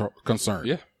Flavio's concerned.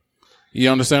 Yeah. You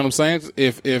understand what I'm saying?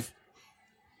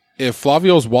 If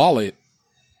Flavio's wallet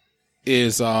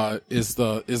is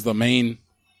the main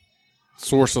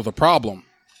source of the problem,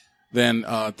 then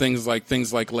things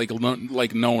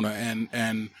like Nona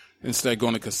and instead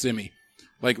going to Kissimmee,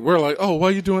 like we're like, why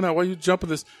are you doing that? Why are you jumping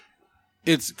this?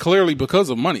 It's clearly because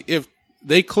of money. If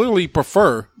they clearly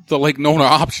prefer the Lake Nona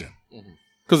option,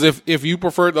 because if you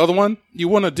preferred the other one, you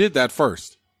wouldn't have did that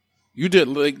first. You did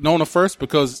Lake Nona first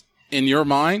because in your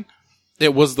mind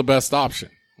it was the best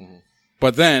option. Mm-hmm.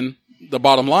 But then the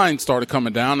bottom line started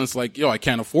coming down. And it's like, I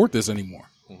can't afford this anymore.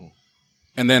 Mm-hmm.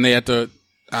 And then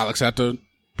Alex had to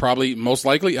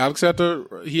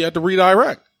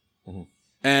redirect. Mm-hmm.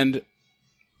 And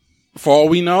for all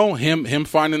we know, him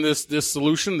finding this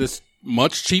solution, this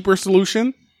much cheaper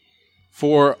solution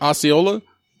for Osceola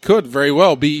could very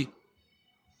well be,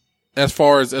 as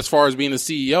far as being a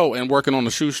CEO and working on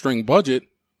a shoestring budget,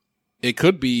 it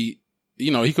could be,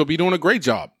 he could be doing a great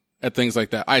job at things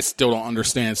like that. I still don't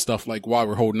understand stuff like why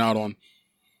we're holding out on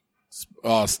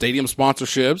stadium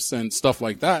sponsorships and stuff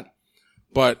like that.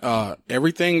 But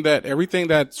everything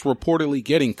that's reportedly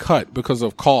getting cut because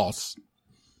of costs,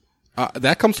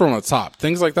 that comes from the top.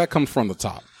 Things like that come from the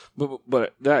top.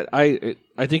 But that I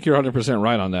think you're 100%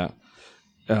 right on that.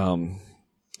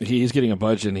 He's getting a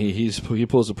budget and he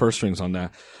pulls the purse strings on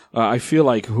that. I feel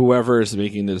like whoever is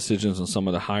making the decisions on some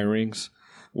of the hirings,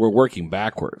 we're working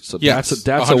backwards. So yes,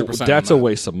 that's a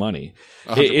waste of money.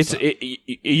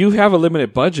 You have a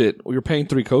limited budget. You're paying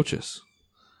 3 coaches,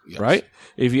 yes. Right?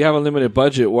 If you have a limited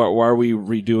budget, why are we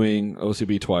redoing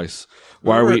OCB twice?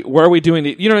 Why are we doing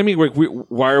the, you know what I mean?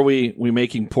 Why are we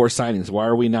making poor signings? Why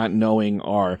are we not knowing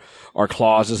our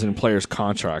clauses in players'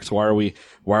 contracts? Why are we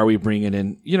bringing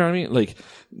in, you know what I mean? Like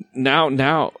now,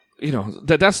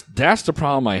 that's the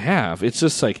problem I have. It's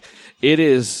just like,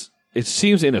 it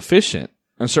seems inefficient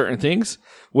on certain things,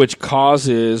 which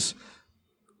causes,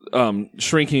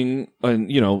 shrinking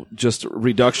and, just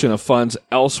reduction of funds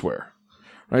elsewhere.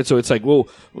 Right, so it's like, well,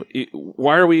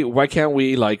 why can't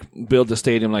we like build the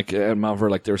stadium like at Mount Ver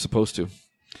like they were supposed to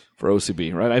for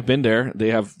OCB? Right, I've been there.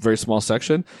 They have very small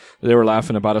section. They were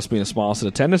laughing about us being the smallest in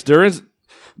attendance. There is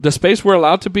the space we're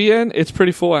allowed to be in. It's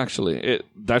pretty full actually.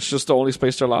 That's just the only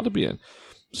space they're allowed to be in.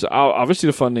 So obviously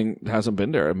the funding hasn't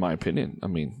been there, in my opinion. I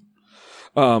mean,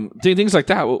 things like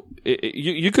that. Well,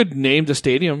 you could name the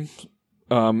stadium.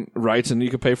 Rights, and you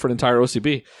could pay for an entire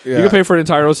OCB. Yeah. You could pay for an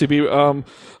entire OCB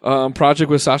project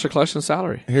with Sasha Kleshman's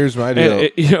salary. Here's my deal.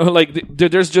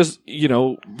 There's just,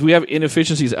 we have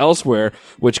inefficiencies elsewhere,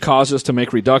 which cause us to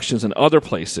make reductions in other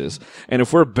places. And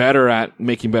if we're better at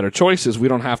making better choices, we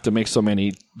don't have to make so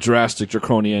many drastic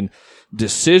draconian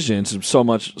decisions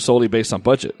solely based on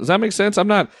budget. Does that make sense? I'm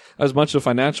not as much of a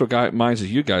financial minds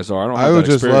as you guys are. I would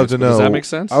just love to know. Does that make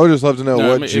sense? I would just love to know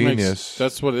what genius.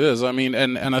 That's what it is. I mean,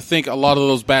 and I think a lot of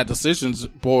those bad decisions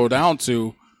boil down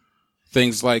to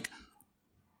things like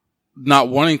not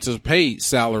wanting to pay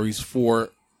salaries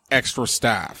for extra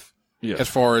staff. Yeah. As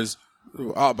far as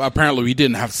apparently we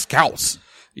didn't have scouts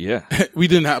Yeah. We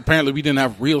didn't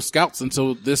have real scouts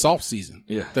until this offseason.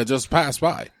 Yeah. That just passed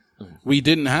by. We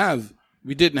didn't have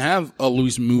a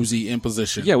Luis Muzi in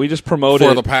position. Yeah, we just promoted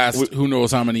for the past who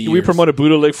knows how many years. We promoted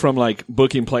Budalik from like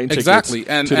booking plane tickets exactly,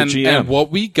 and to the GM. And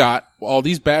what we got, all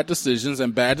these bad decisions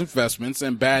and bad investments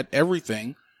and bad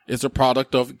everything, is a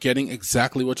product of getting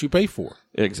exactly what you pay for.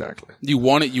 Exactly. You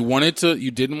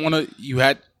didn't want to. You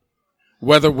had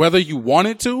whether you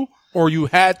wanted to or you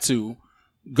had to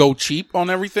go cheap on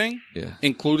everything,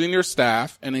 including your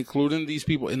staff and including these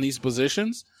people in these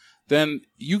positions. Then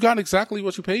you got exactly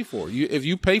what you pay for. If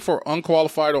you pay for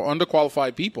unqualified or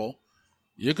underqualified people,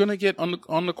 you're going to get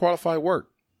underqualified work.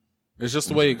 It's just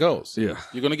the way it goes. Yeah.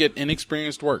 You're going to get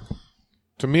inexperienced work.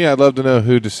 To me, I'd love to know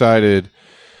who decided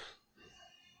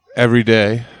every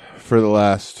day for the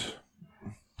last,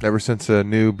 ever since a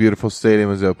new beautiful stadium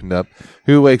was opened up,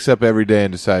 who wakes up every day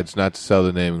and decides not to sell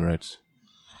the naming rights.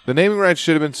 The naming rights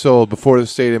should have been sold before the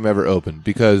stadium ever opened.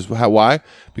 Because why?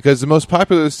 Because the most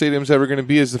popular the stadium's ever going to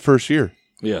be is the first year.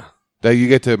 Yeah. That you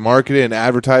get to market it and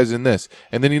advertise in this.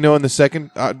 And then in the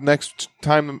second, next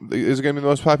time is going to be the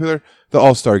most popular? The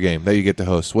All-Star game that you get to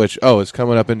host, which, it's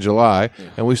coming up in July,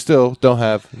 and we still don't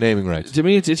have naming rights. To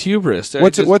me, it's hubris.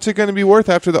 What's it going to be worth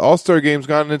after the All-Star game's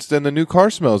gone and the new car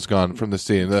smell's gone from the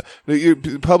stadium? The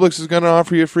Publix is going to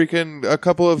offer you a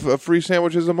couple of free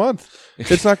sandwiches a month.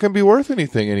 It's not going to be worth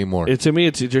anything anymore. To me,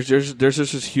 there's just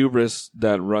this hubris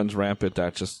that runs rampant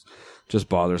that just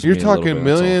bothers me. You're talking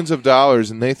millions of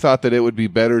dollars, and they thought that it would be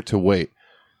better to wait.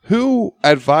 Who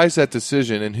advised that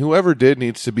decision, and whoever did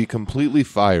needs to be completely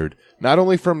fired. Not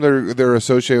only from their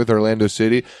associated with Orlando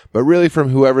City, but really from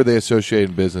whoever they associate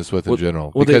in business with in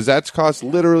general. Because that's cost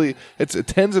literally, it's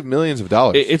tens of millions of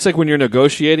dollars. It's like when you're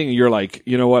negotiating, and you're like,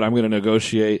 you know what, I'm going to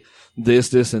negotiate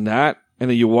this, and that. And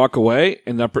then you walk away,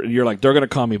 and you're like, they're going to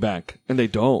call me back. And they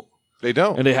don't. They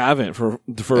don't. And they haven't for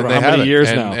how many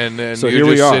years now. And so you're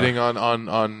here we are. sitting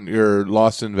on your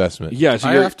lost investment. Yeah, so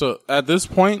I have to, at this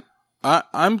point,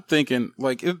 I'm thinking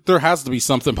there has to be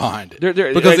something behind it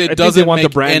because it doesn't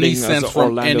make any sense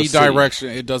from any direction.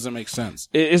 It doesn't make sense.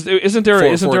 Isn't there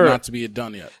it not to be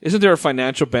done yet? Isn't there a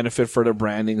financial benefit for the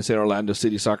branding, say Orlando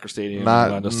City Soccer Stadium?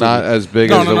 Not as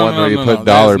big as the one where you put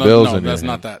dollar bills in. That's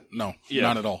not that. No,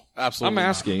 not at all.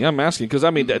 Absolutely. I'm asking because I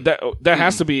mean that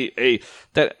has to be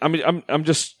I'm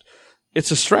just it's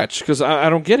a stretch because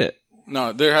I don't get it.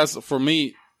 No, there has for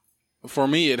me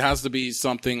it has to be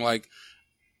something like.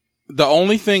 The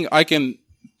only thing I can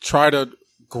try to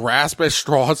grasp at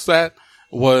straws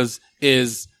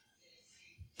is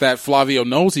that Flavio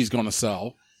knows he's going to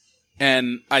sell,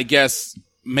 and I guess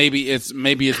maybe it's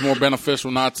more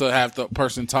beneficial not to have the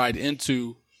person tied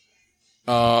into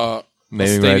naming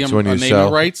rights when you sell.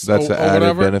 Rights that's an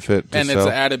added benefit, and it's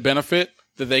an added benefit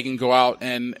that they can go out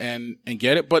and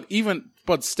get it.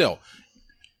 But still,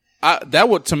 that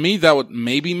would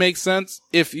maybe make sense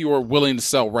if you were willing to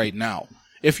sell right now.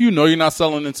 If you know you're not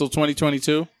selling until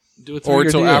 2022 or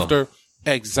until after,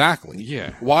 exactly.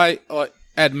 Yeah. Why?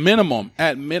 At minimum,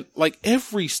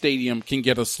 every stadium can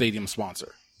get a stadium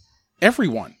sponsor.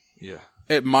 Everyone. Yeah.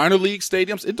 At minor league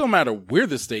stadiums, it don't matter where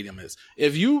the stadium is.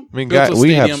 If you built a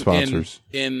we have stadium sponsors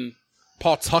in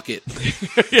Pawtucket,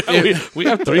 we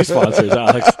have 3 sponsors,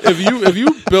 Alex. If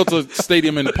you built a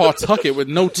stadium in Pawtucket with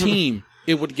no team.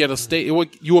 It would get you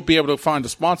would be able to find a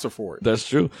sponsor for it. That's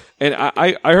true. And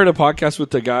I heard a podcast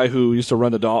with the guy who used to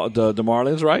run the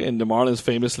Marlins, right? And the Marlins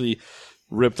famously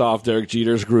ripped off Derek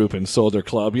Jeter's group and sold their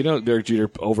club. You know, Derek Jeter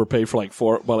overpaid for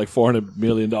about $400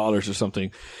 million or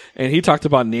something. And he talked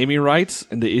about naming rights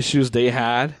and the issues they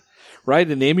had. Right,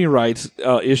 the naming rights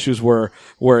issues were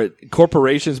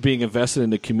corporations being invested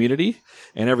in the community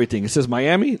and everything. It says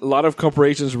Miami. A lot of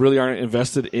corporations really aren't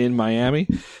invested in Miami,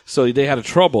 so they had a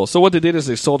trouble. So what they did is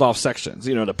they sold off sections.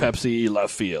 You know, the Pepsi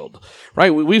left field.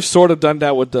 Right, we've sort of done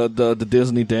that with the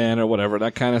Disney Den or whatever,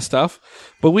 that kind of stuff.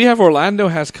 But Orlando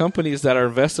has companies that are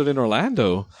invested in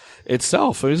Orlando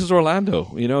itself. I mean, this is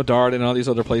Orlando, you know, Dart and all these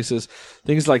other places,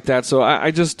 things like that. So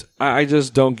I just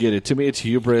don't get it. To me, it's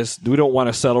hubris. We don't want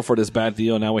to settle for this bad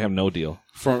deal. Now we have no deal.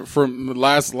 From the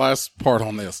last part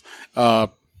on this, the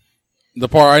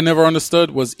part I never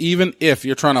understood was even if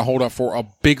you're trying to hold up for a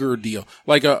bigger deal,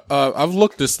 like I've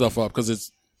looked this stuff up because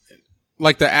it's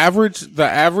like the average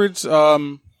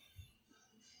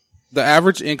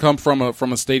income from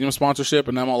a stadium sponsorship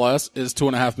in MLS is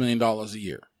 $2.5 million a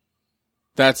year.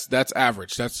 That's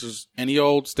average. That's just any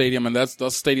old stadium, and that's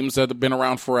those stadiums that have been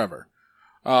around forever.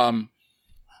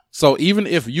 So even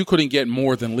if you couldn't get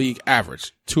more than league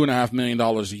average, $2.5 million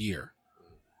a year,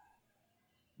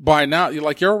 by now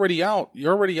you're already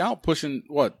out pushing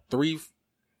what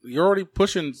you're already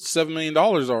pushing $7 million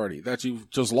already that you've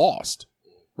just lost,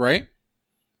 right?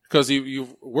 Because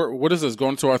what is this,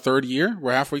 going to our third year?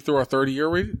 We're halfway through our third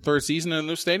season in a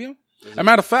new stadium? As a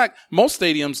matter of fact, most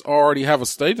stadiums already have a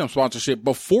stadium sponsorship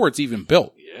before it's even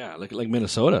built. Yeah, like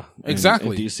Minnesota.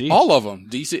 Exactly. And DC. All of them.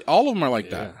 DC, all of them are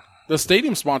like that. The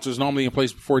stadium sponsor is normally in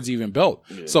place before it's even built.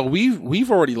 Yeah. So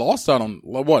we've already lost out on,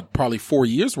 probably 4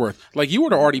 years worth. Like, you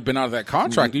would have already been out of that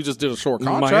contract. You just did a short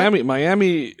contract.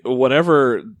 Miami,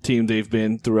 whatever team they've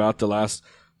been throughout the last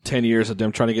 10 years of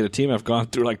them trying to get a team, have gone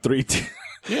through like three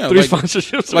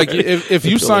sponsorships. Like, if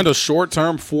you signed a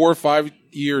short-term 4 or 5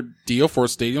 year deal for a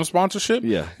stadium sponsorship,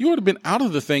 you would have been out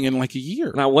of the thing in like a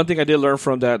year. Now, one thing I did learn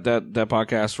from that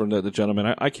podcast from the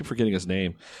gentleman, I keep forgetting his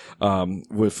name, from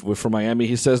Miami.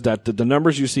 He says that the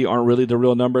numbers you see aren't really the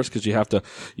real numbers, because you have to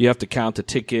count the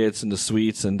tickets and the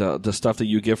suites and the stuff that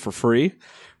you get for free,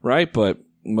 right? But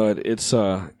it's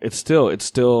still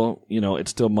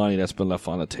money that's been left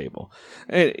on the table.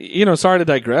 And, sorry to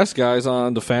digress, guys,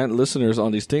 on the fan listeners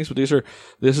on these things, but this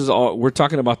is all, we're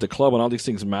talking about the club, and all these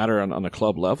things matter on the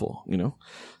club level,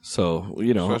 So,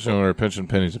 especially when we're pinching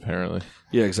pennies, apparently.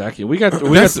 Yeah, exactly.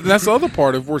 That's the other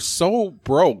part. If we're so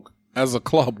broke as a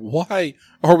club, why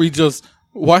are we just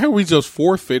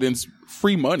forfeiting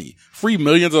free money, free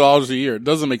millions of dollars a year? It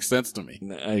doesn't make sense to me.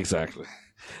 Exactly.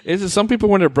 Some people,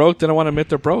 when they're broke, they don't want to admit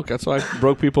they're broke. That's why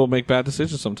broke people make bad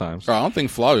decisions sometimes. I don't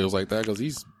think Flavio's like that, because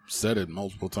he's said it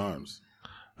multiple times.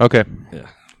 Okay. Yeah.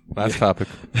 Last topic.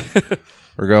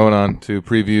 We're going on to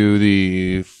preview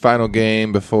the final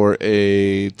game before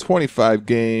a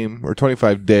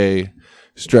 25-day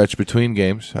stretch between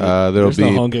games. There's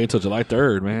no home game until July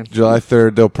 3rd, man. July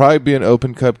 3rd. There'll probably be an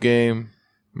Open Cup game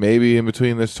maybe in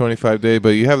between this 25-day, but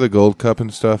you have the Gold Cup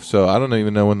and stuff, so I don't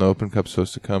even know when the Open Cup's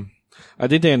supposed to come. I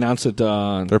think they announced it.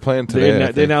 They're playing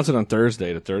today. They announced it on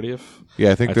Thursday, the 30th.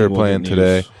 Yeah, I think they're playing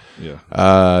today. Yeah.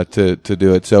 To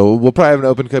do it. So we'll probably have an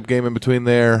Open Cup game in between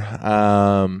there.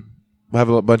 We'll have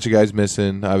a bunch of guys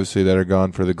missing, obviously, that are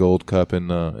gone for the Gold Cup in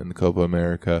the Copa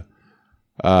America.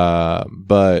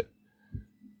 But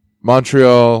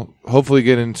Montreal hopefully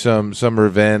getting some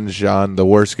revenge on the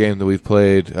worst game that we've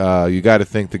played. You got to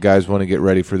think the guys want to get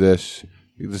ready for this.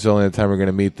 This is only the time we're going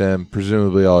to meet them,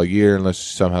 presumably all year, unless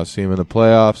you somehow see them in the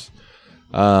playoffs.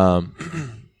 They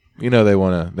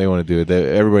want to do it.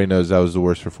 Everybody knows that was the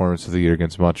worst performance of the year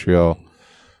against Montreal.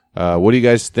 What do you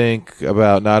guys think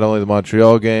about not only the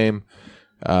Montreal game,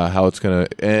 how it's going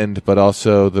to end, but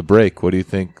also the break? What do you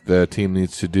think the team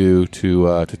needs to do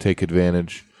to take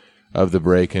advantage of the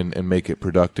break and make it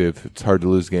productive? It's hard to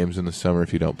lose games in the summer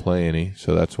if you don't play any,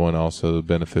 so that's one also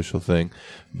beneficial thing.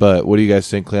 But what do you guys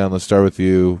think, Cleon? Let's start with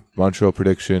you. Montreal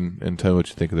prediction, and tell me what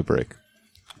you think of the break.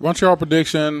 Montreal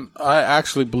prediction, I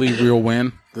actually believe we'll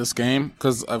win this game,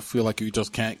 because I feel like you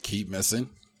just can't keep missing.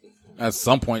 At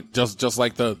some point, just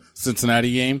like the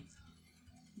Cincinnati game,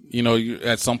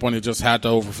 at some point it just had to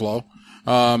overflow.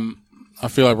 I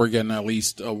feel like we're getting at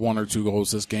least 1 or 2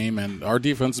 goals this game, and our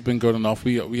defense has been good enough.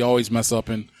 We always mess up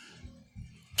and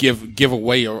give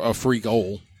away a free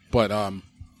goal, but I'm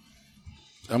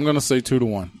going to say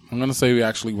 2-1. I'm going to say we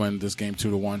actually win this game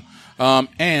 2-1.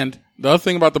 And the other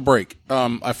thing about the break,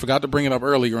 I forgot to bring it up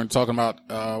earlier and talking about,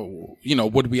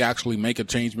 would we actually make a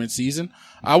change mid-season?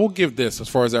 I will give this, as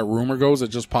far as that rumor goes, it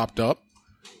just popped up,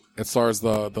 as far as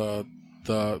the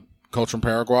coach from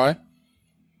Paraguay.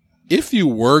 If you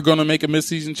were going to make a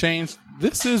mid-season change,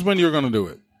 this is when you're going to do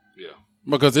it. Yeah.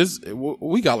 Because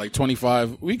we got like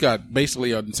 25, we got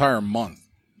basically an entire month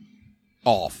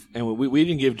off. And we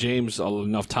didn't give James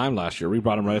enough time last year. We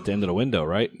brought him right at the end of the window,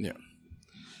 right? Yeah.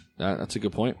 That's a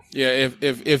good point. Yeah,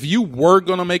 if you were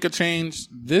going to make a change,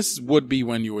 this would be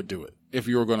when you would do it. If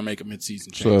you were going to make a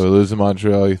mid-season change. So losing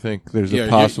Montreal, you think there's a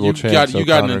possible chance you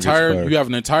have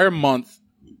an entire month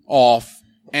off,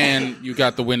 and you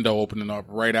got the window opening up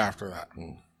right after that.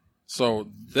 So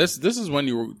this is when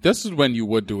you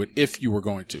would do it if you were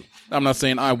going to. I'm not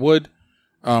saying I would.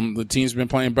 The team's been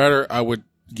playing better. I would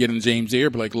get in James' ear,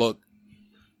 be like, look,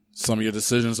 some of your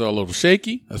decisions are a little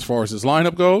shaky as far as his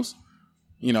lineup goes.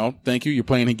 Thank you. You're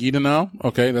playing Higuita now.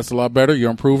 Okay, that's a lot better.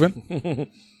 You're improving.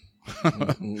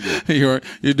 You're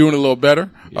doing a little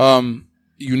better. Yeah.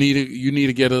 We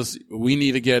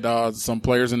need to get some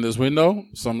players in this window,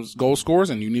 some goal scorers,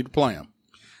 and you need to play them.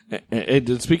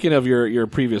 And speaking of your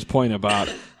previous point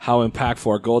about how impactful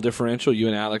our goal differential, you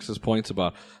and Alex's points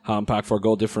about how impactful our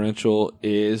goal differential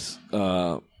is,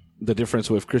 the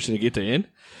difference with Christian Higuita in,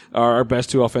 our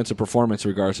best 2 offensive performance in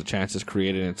regards to chances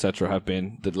created, etc., have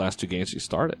been the last 2 games we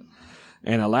started.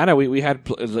 And Atlanta, we had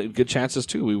good chances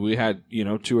too. We had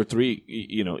 2 or 3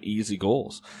 easy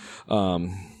goals.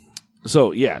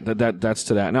 So yeah, that's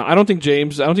to that. Now I don't think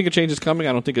a change is coming.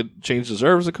 I don't think a change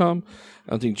deserves to come.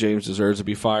 I don't think James deserves to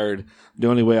be fired. The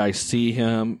only way I see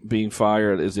him being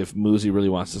fired is if Muzi really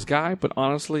wants this guy. But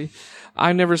honestly,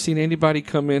 I've never seen anybody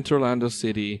come into Orlando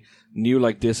City new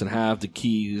like this and have the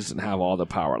keys and have all the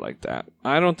power like that.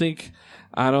 I don't think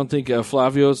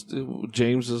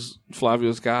James is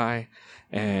Flavio's guy,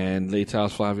 and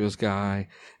Leitao's Flavio's guy,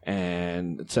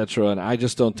 and etc. And I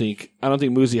don't think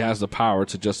Muzi has the power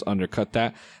to just undercut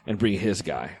that and bring his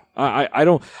guy.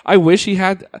 I wish he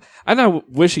had. I don't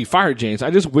wish he fired James.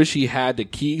 I just wish he had the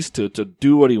keys to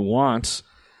do what he wants,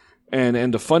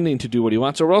 and the funding to do what he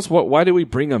wants. Or else, why did we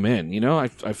bring him in? You know, I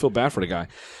feel bad for the guy.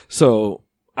 So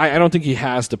I don't think he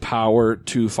has the power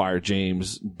to fire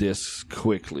James this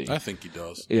quickly. I think he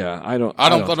does. Yeah, I'm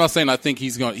not saying I think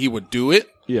he would do it.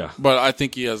 Yeah, but I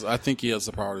think he has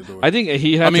the power to do it. I think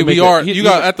he has. I mean,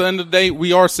 at the end of the day,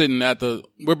 we're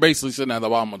basically sitting at the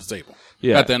bottom of the table.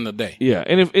 Yeah. At the end of the day. Yeah.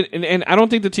 And I don't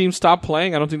think the team stopped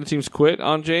playing. I don't think the team's quit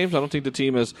on James. I don't think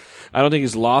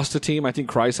he's lost the team. I think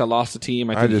Christ had lost the team.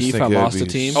 I think Heath had lost the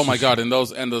team. Oh my God. And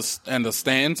the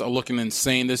stands are looking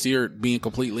insane this year, being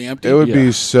completely empty. It would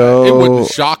be so. It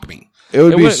wouldn't shock me. It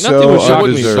would be so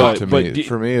undeserved to me.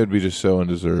 For me, it would be just so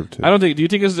undeserved. I don't think. Do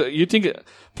you think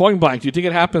point blank? Do you think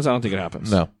it happens? I don't think it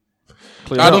happens. No.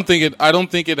 I don't think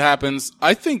it happens.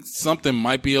 I think something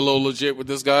might be a little legit with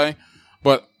this guy,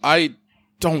 but I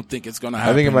don't think it's going to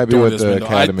happen. I think it might be with the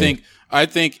academy. I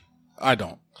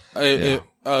don't.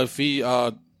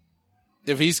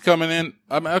 If he's coming in,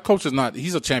 I mean, a coach is not.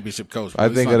 He's a championship coach. I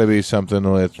think it'll be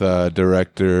something with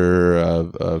director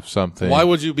of something. Why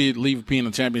would you leave being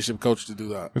a championship coach to do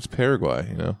that? It's Paraguay,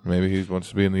 you know. Maybe he wants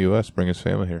to be in the U.S., bring his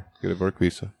family here, get a work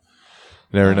visa.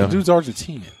 You never know. The dude's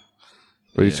Argentinian,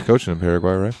 but he's coaching in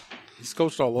Paraguay, right? He's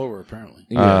coached all over, apparently.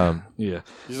 Yeah.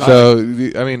 So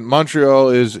I mean, Montreal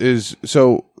is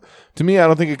so. To me, I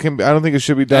don't think it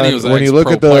should be done. When you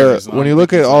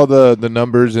look at all the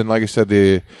numbers, and like I said,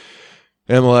 the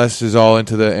MLS is all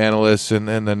into the analysts and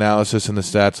the analysis and the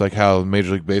stats, like how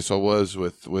Major League Baseball was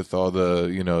with all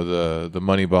the the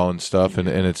Moneyball and stuff, and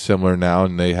it's similar now,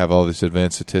 and they have all these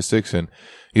advanced statistics, and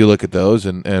you look at those,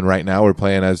 and right now we're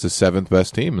playing as the 7th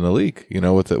best team in the league, you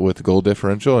know, with goal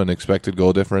differential and expected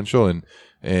goal differential,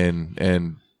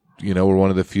 and you know, we're one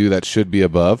of the few that should be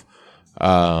above.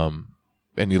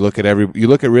 And you look at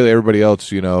really everybody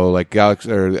else, you know, like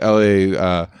Galaxy or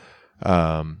LAFC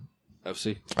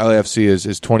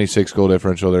is 26 goal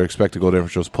differential. Their expected goal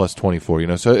differential is plus 24, you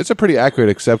know, so it's a pretty accurate,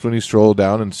 except when you stroll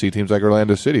down and see teams like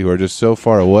Orlando City who are just so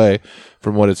far away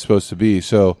from what it's supposed to be.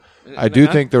 So I do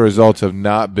think the results have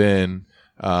not been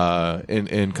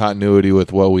in continuity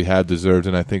with what we had deserved,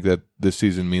 and I think that this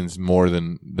season means more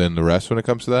than the rest when it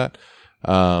comes to that.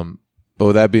 But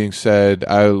with that being said,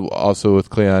 I also with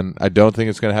Cleon, I don't think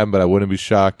it's going to happen, but I wouldn't be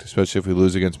shocked, especially if we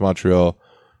lose against Montreal.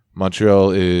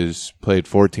 Montreal is played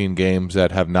 14 games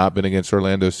that have not been against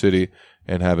Orlando City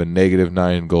and have a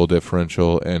 -9 goal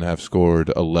differential and have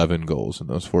scored 11 goals in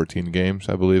those 14 games,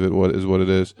 I believe is what it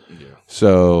is. Yeah.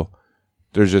 So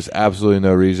there's just absolutely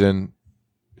no reason.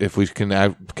 If we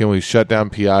can we shut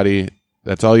down Piatti?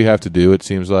 That's all you have to do, it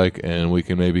seems like, and we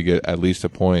can maybe get at least a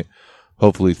point,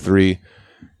 hopefully 3.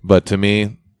 But to me,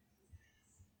 you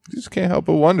just can't help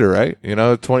but wonder, right? You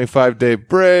know, 25-day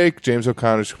break. James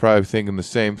O'Connor's probably thinking the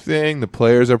same thing. The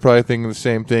players are probably thinking the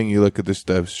same thing. You look at this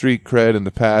street cred in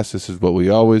the past. This is what we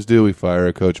always do. We fire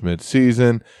a coach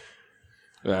mid-season.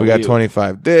 We got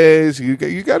 25 days. You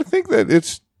got to think that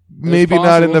it's maybe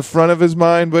not in the front of his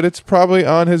mind, but it's probably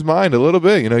on his mind a little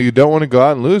bit. You know, you don't want to go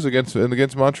out and lose against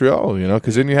Montreal, you know,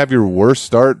 because then you have your worst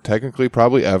start technically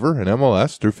probably ever in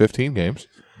MLS through 15 games.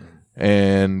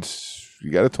 And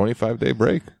you got a 25-day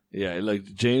break. Yeah, like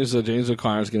James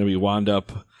O'Connor is going to be wound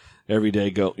up every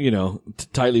day,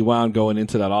 tightly wound going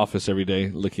into that office every day,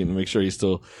 looking to make sure his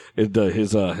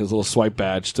little swipe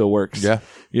badge still works. Yeah,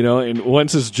 you know, and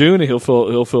once it's June, he'll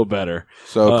feel better.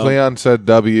 So Cleon said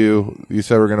W. You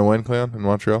said we're going to win, Cleon, in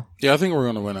Montreal? Yeah, I think we're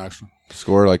going to win, actually.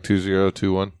 Score like 2-0,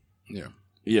 2-1? Yeah.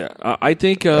 Yeah, I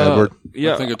think. Edward.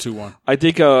 Yeah, I think a 2-1. I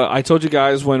think I told you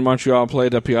guys when Montreal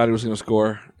played that Piatti was going to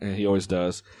score, and he always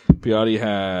does. Piatti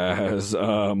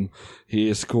he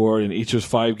has scored in each of his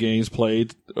 5 games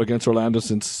played against Orlando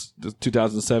since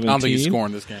 2017. I don't think he's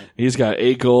scoring this game. He's got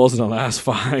 8 goals in the last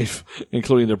 5,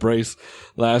 including the brace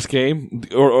last game.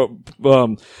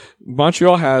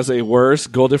 Montreal has a worse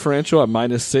goal differential at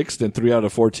 -6 than 3 out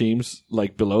of 4 teams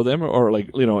like below them, or like,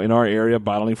 you know, in our area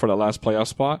battling for that last playoff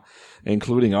spot,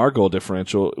 including our goal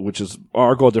differential,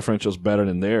 our goal differential is better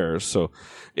than theirs. So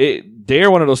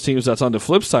they're one of those teams that's on the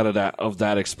flip side of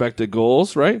that expected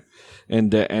goals, right?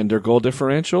 and their goal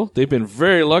differential. They've been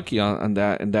very lucky on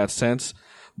that in that sense.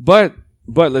 But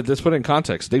let's put it in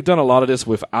context. They've done a lot of this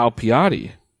without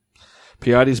Piatti.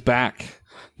 Piatti's back.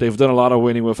 They've done a lot of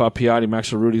winning without Piatti.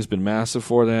 Max Cerruti's been massive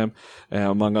for them,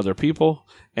 among other people.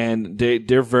 And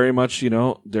they're very much,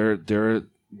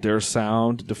 they're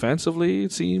sound defensively,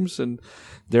 it seems, and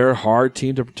they're a hard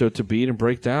team to beat and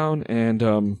break down. And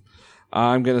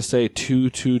I'm going to say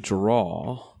 2-2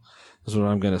 draw. That's what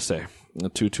I'm going to say. A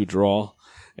 2-2 draw.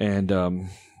 And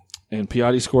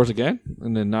Piatti scores again,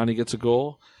 and then Nani gets a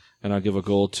goal, and I'll give a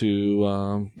goal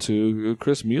to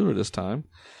Chris Mueller this time.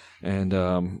 And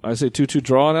I say 2-2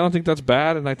 draw, and I don't think that's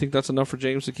bad, and I think that's enough for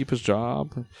James to keep his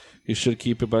job. He should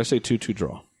keep it, but I say 2-2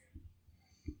 draw.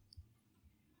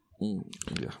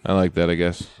 Yeah. I like that, I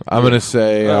guess. I'm going to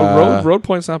say... road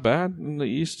point's not bad in the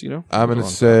East, I'm going to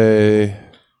say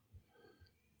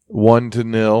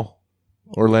 1-0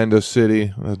 Orlando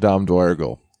City, a Dom Dwyer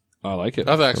goal. I like it.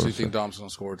 I actually think Dom's going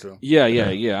to score, too. Yeah.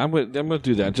 I'm going to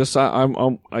do that. Just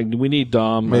we need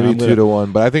Dom. Maybe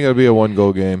 2-1, but I think it'll be a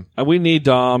 1-goal game. We need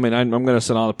Dom, and I'm going to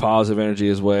send all the positive energy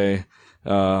his way.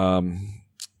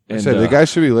 The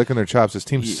guys should be licking their chops. This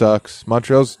team sucks.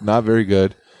 Montreal's not very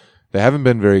good. They haven't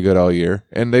been very good all year,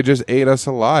 and they just ate us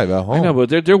alive at home. I know,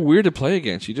 but they're weird to play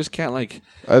against. You just can't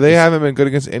they haven't been good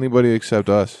against anybody except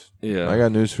us. Yeah, I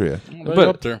got news for you. They're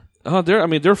up there.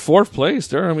 They're fourth place.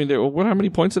 How many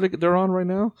points they're on right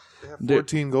now? They have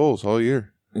 14 goals all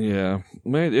year. Yeah,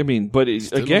 but again,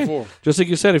 four. just like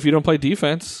you said, if you don't play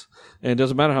defense, and it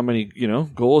doesn't matter how many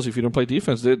goals. If you don't play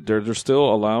defense, they're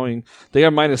still allowing. They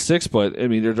have -6, but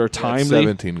they're timely.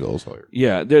 17 goals all year.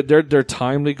 Yeah, they're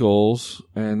timely goals,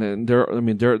 and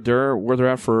they're where they're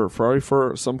at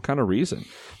for some kind of reason.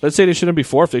 Let's say they shouldn't be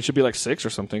fourth; they should be like 6 or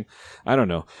something. I don't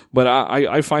know, but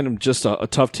I find them just a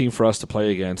tough team for us to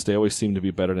play against. They always seem to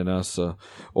be better than us,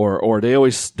 or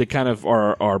they kind of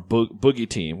are our boogie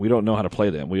team. We don't know how to play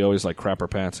them. We always crap our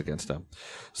pants against them.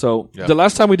 So the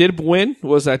last time we did win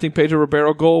was, I think, Pedro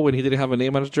Ribeiro goal when he didn't have a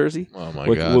name on his jersey. Oh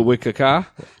my God! With Kaká,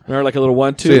 remember, a little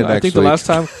 1-2. I think the last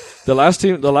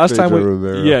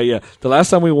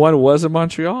time we won was in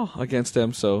Montreal against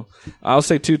them. So I'll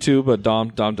say 2-2, but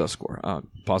Dom does score.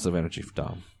 Positive energy for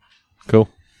Dom. Cool.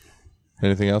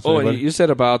 Anything else? Oh, and you said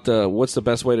about what's the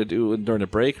best way to do during the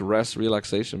break? Rest,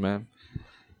 relaxation, man.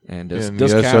 And the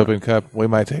U.S. Open Cup, we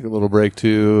might take a little break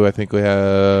too. I think we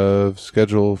have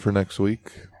scheduled for next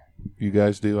week. You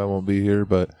guys do. I won't be here,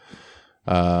 but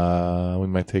we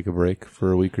might take a break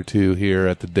for a week or two here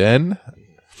at the Den.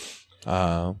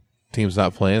 Team's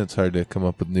not playing. It's hard to come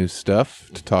up with new stuff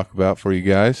to talk about for you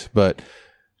guys, but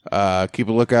keep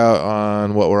a lookout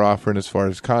on what we're offering as far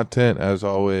as content. As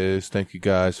always, thank you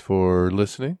guys for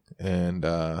listening, and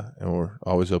we're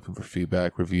always open for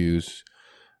feedback, reviews.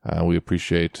 We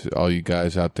appreciate all you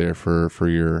guys out there for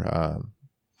your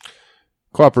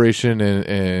cooperation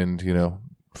and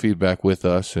feedback with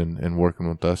us and working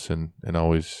with us and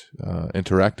always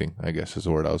interacting, I guess is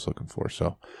the word I was looking for.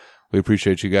 So we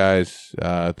appreciate you guys.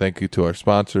 Thank you to our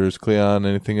sponsors. Cleon,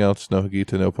 anything else? No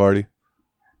Higuita, no party?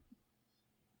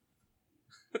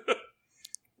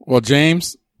 Well,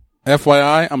 James,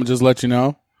 FYI, I'm going to just let you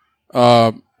know,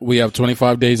 we have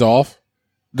 25 days off.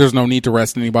 There's no need to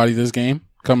rest anybody this game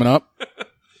coming up.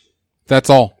 That's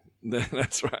all.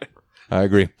 That's right. I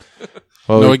agree.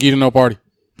 Well, no Higuita, no party.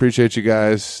 Appreciate you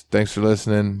guys. Thanks for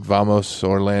listening. Vamos,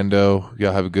 Orlando.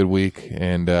 Y'all have a good week,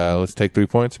 and let's take 3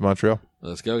 points in Montreal.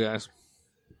 Let's go, guys.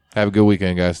 Have a good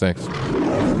weekend, guys. Thanks.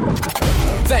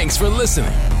 Thanks for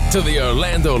listening to the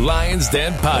Orlando Lions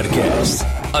Den podcast.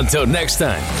 Until next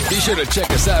time, be sure to check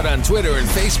us out on Twitter and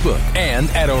Facebook and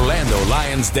at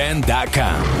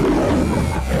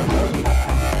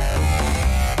OrlandoLionsDen.com.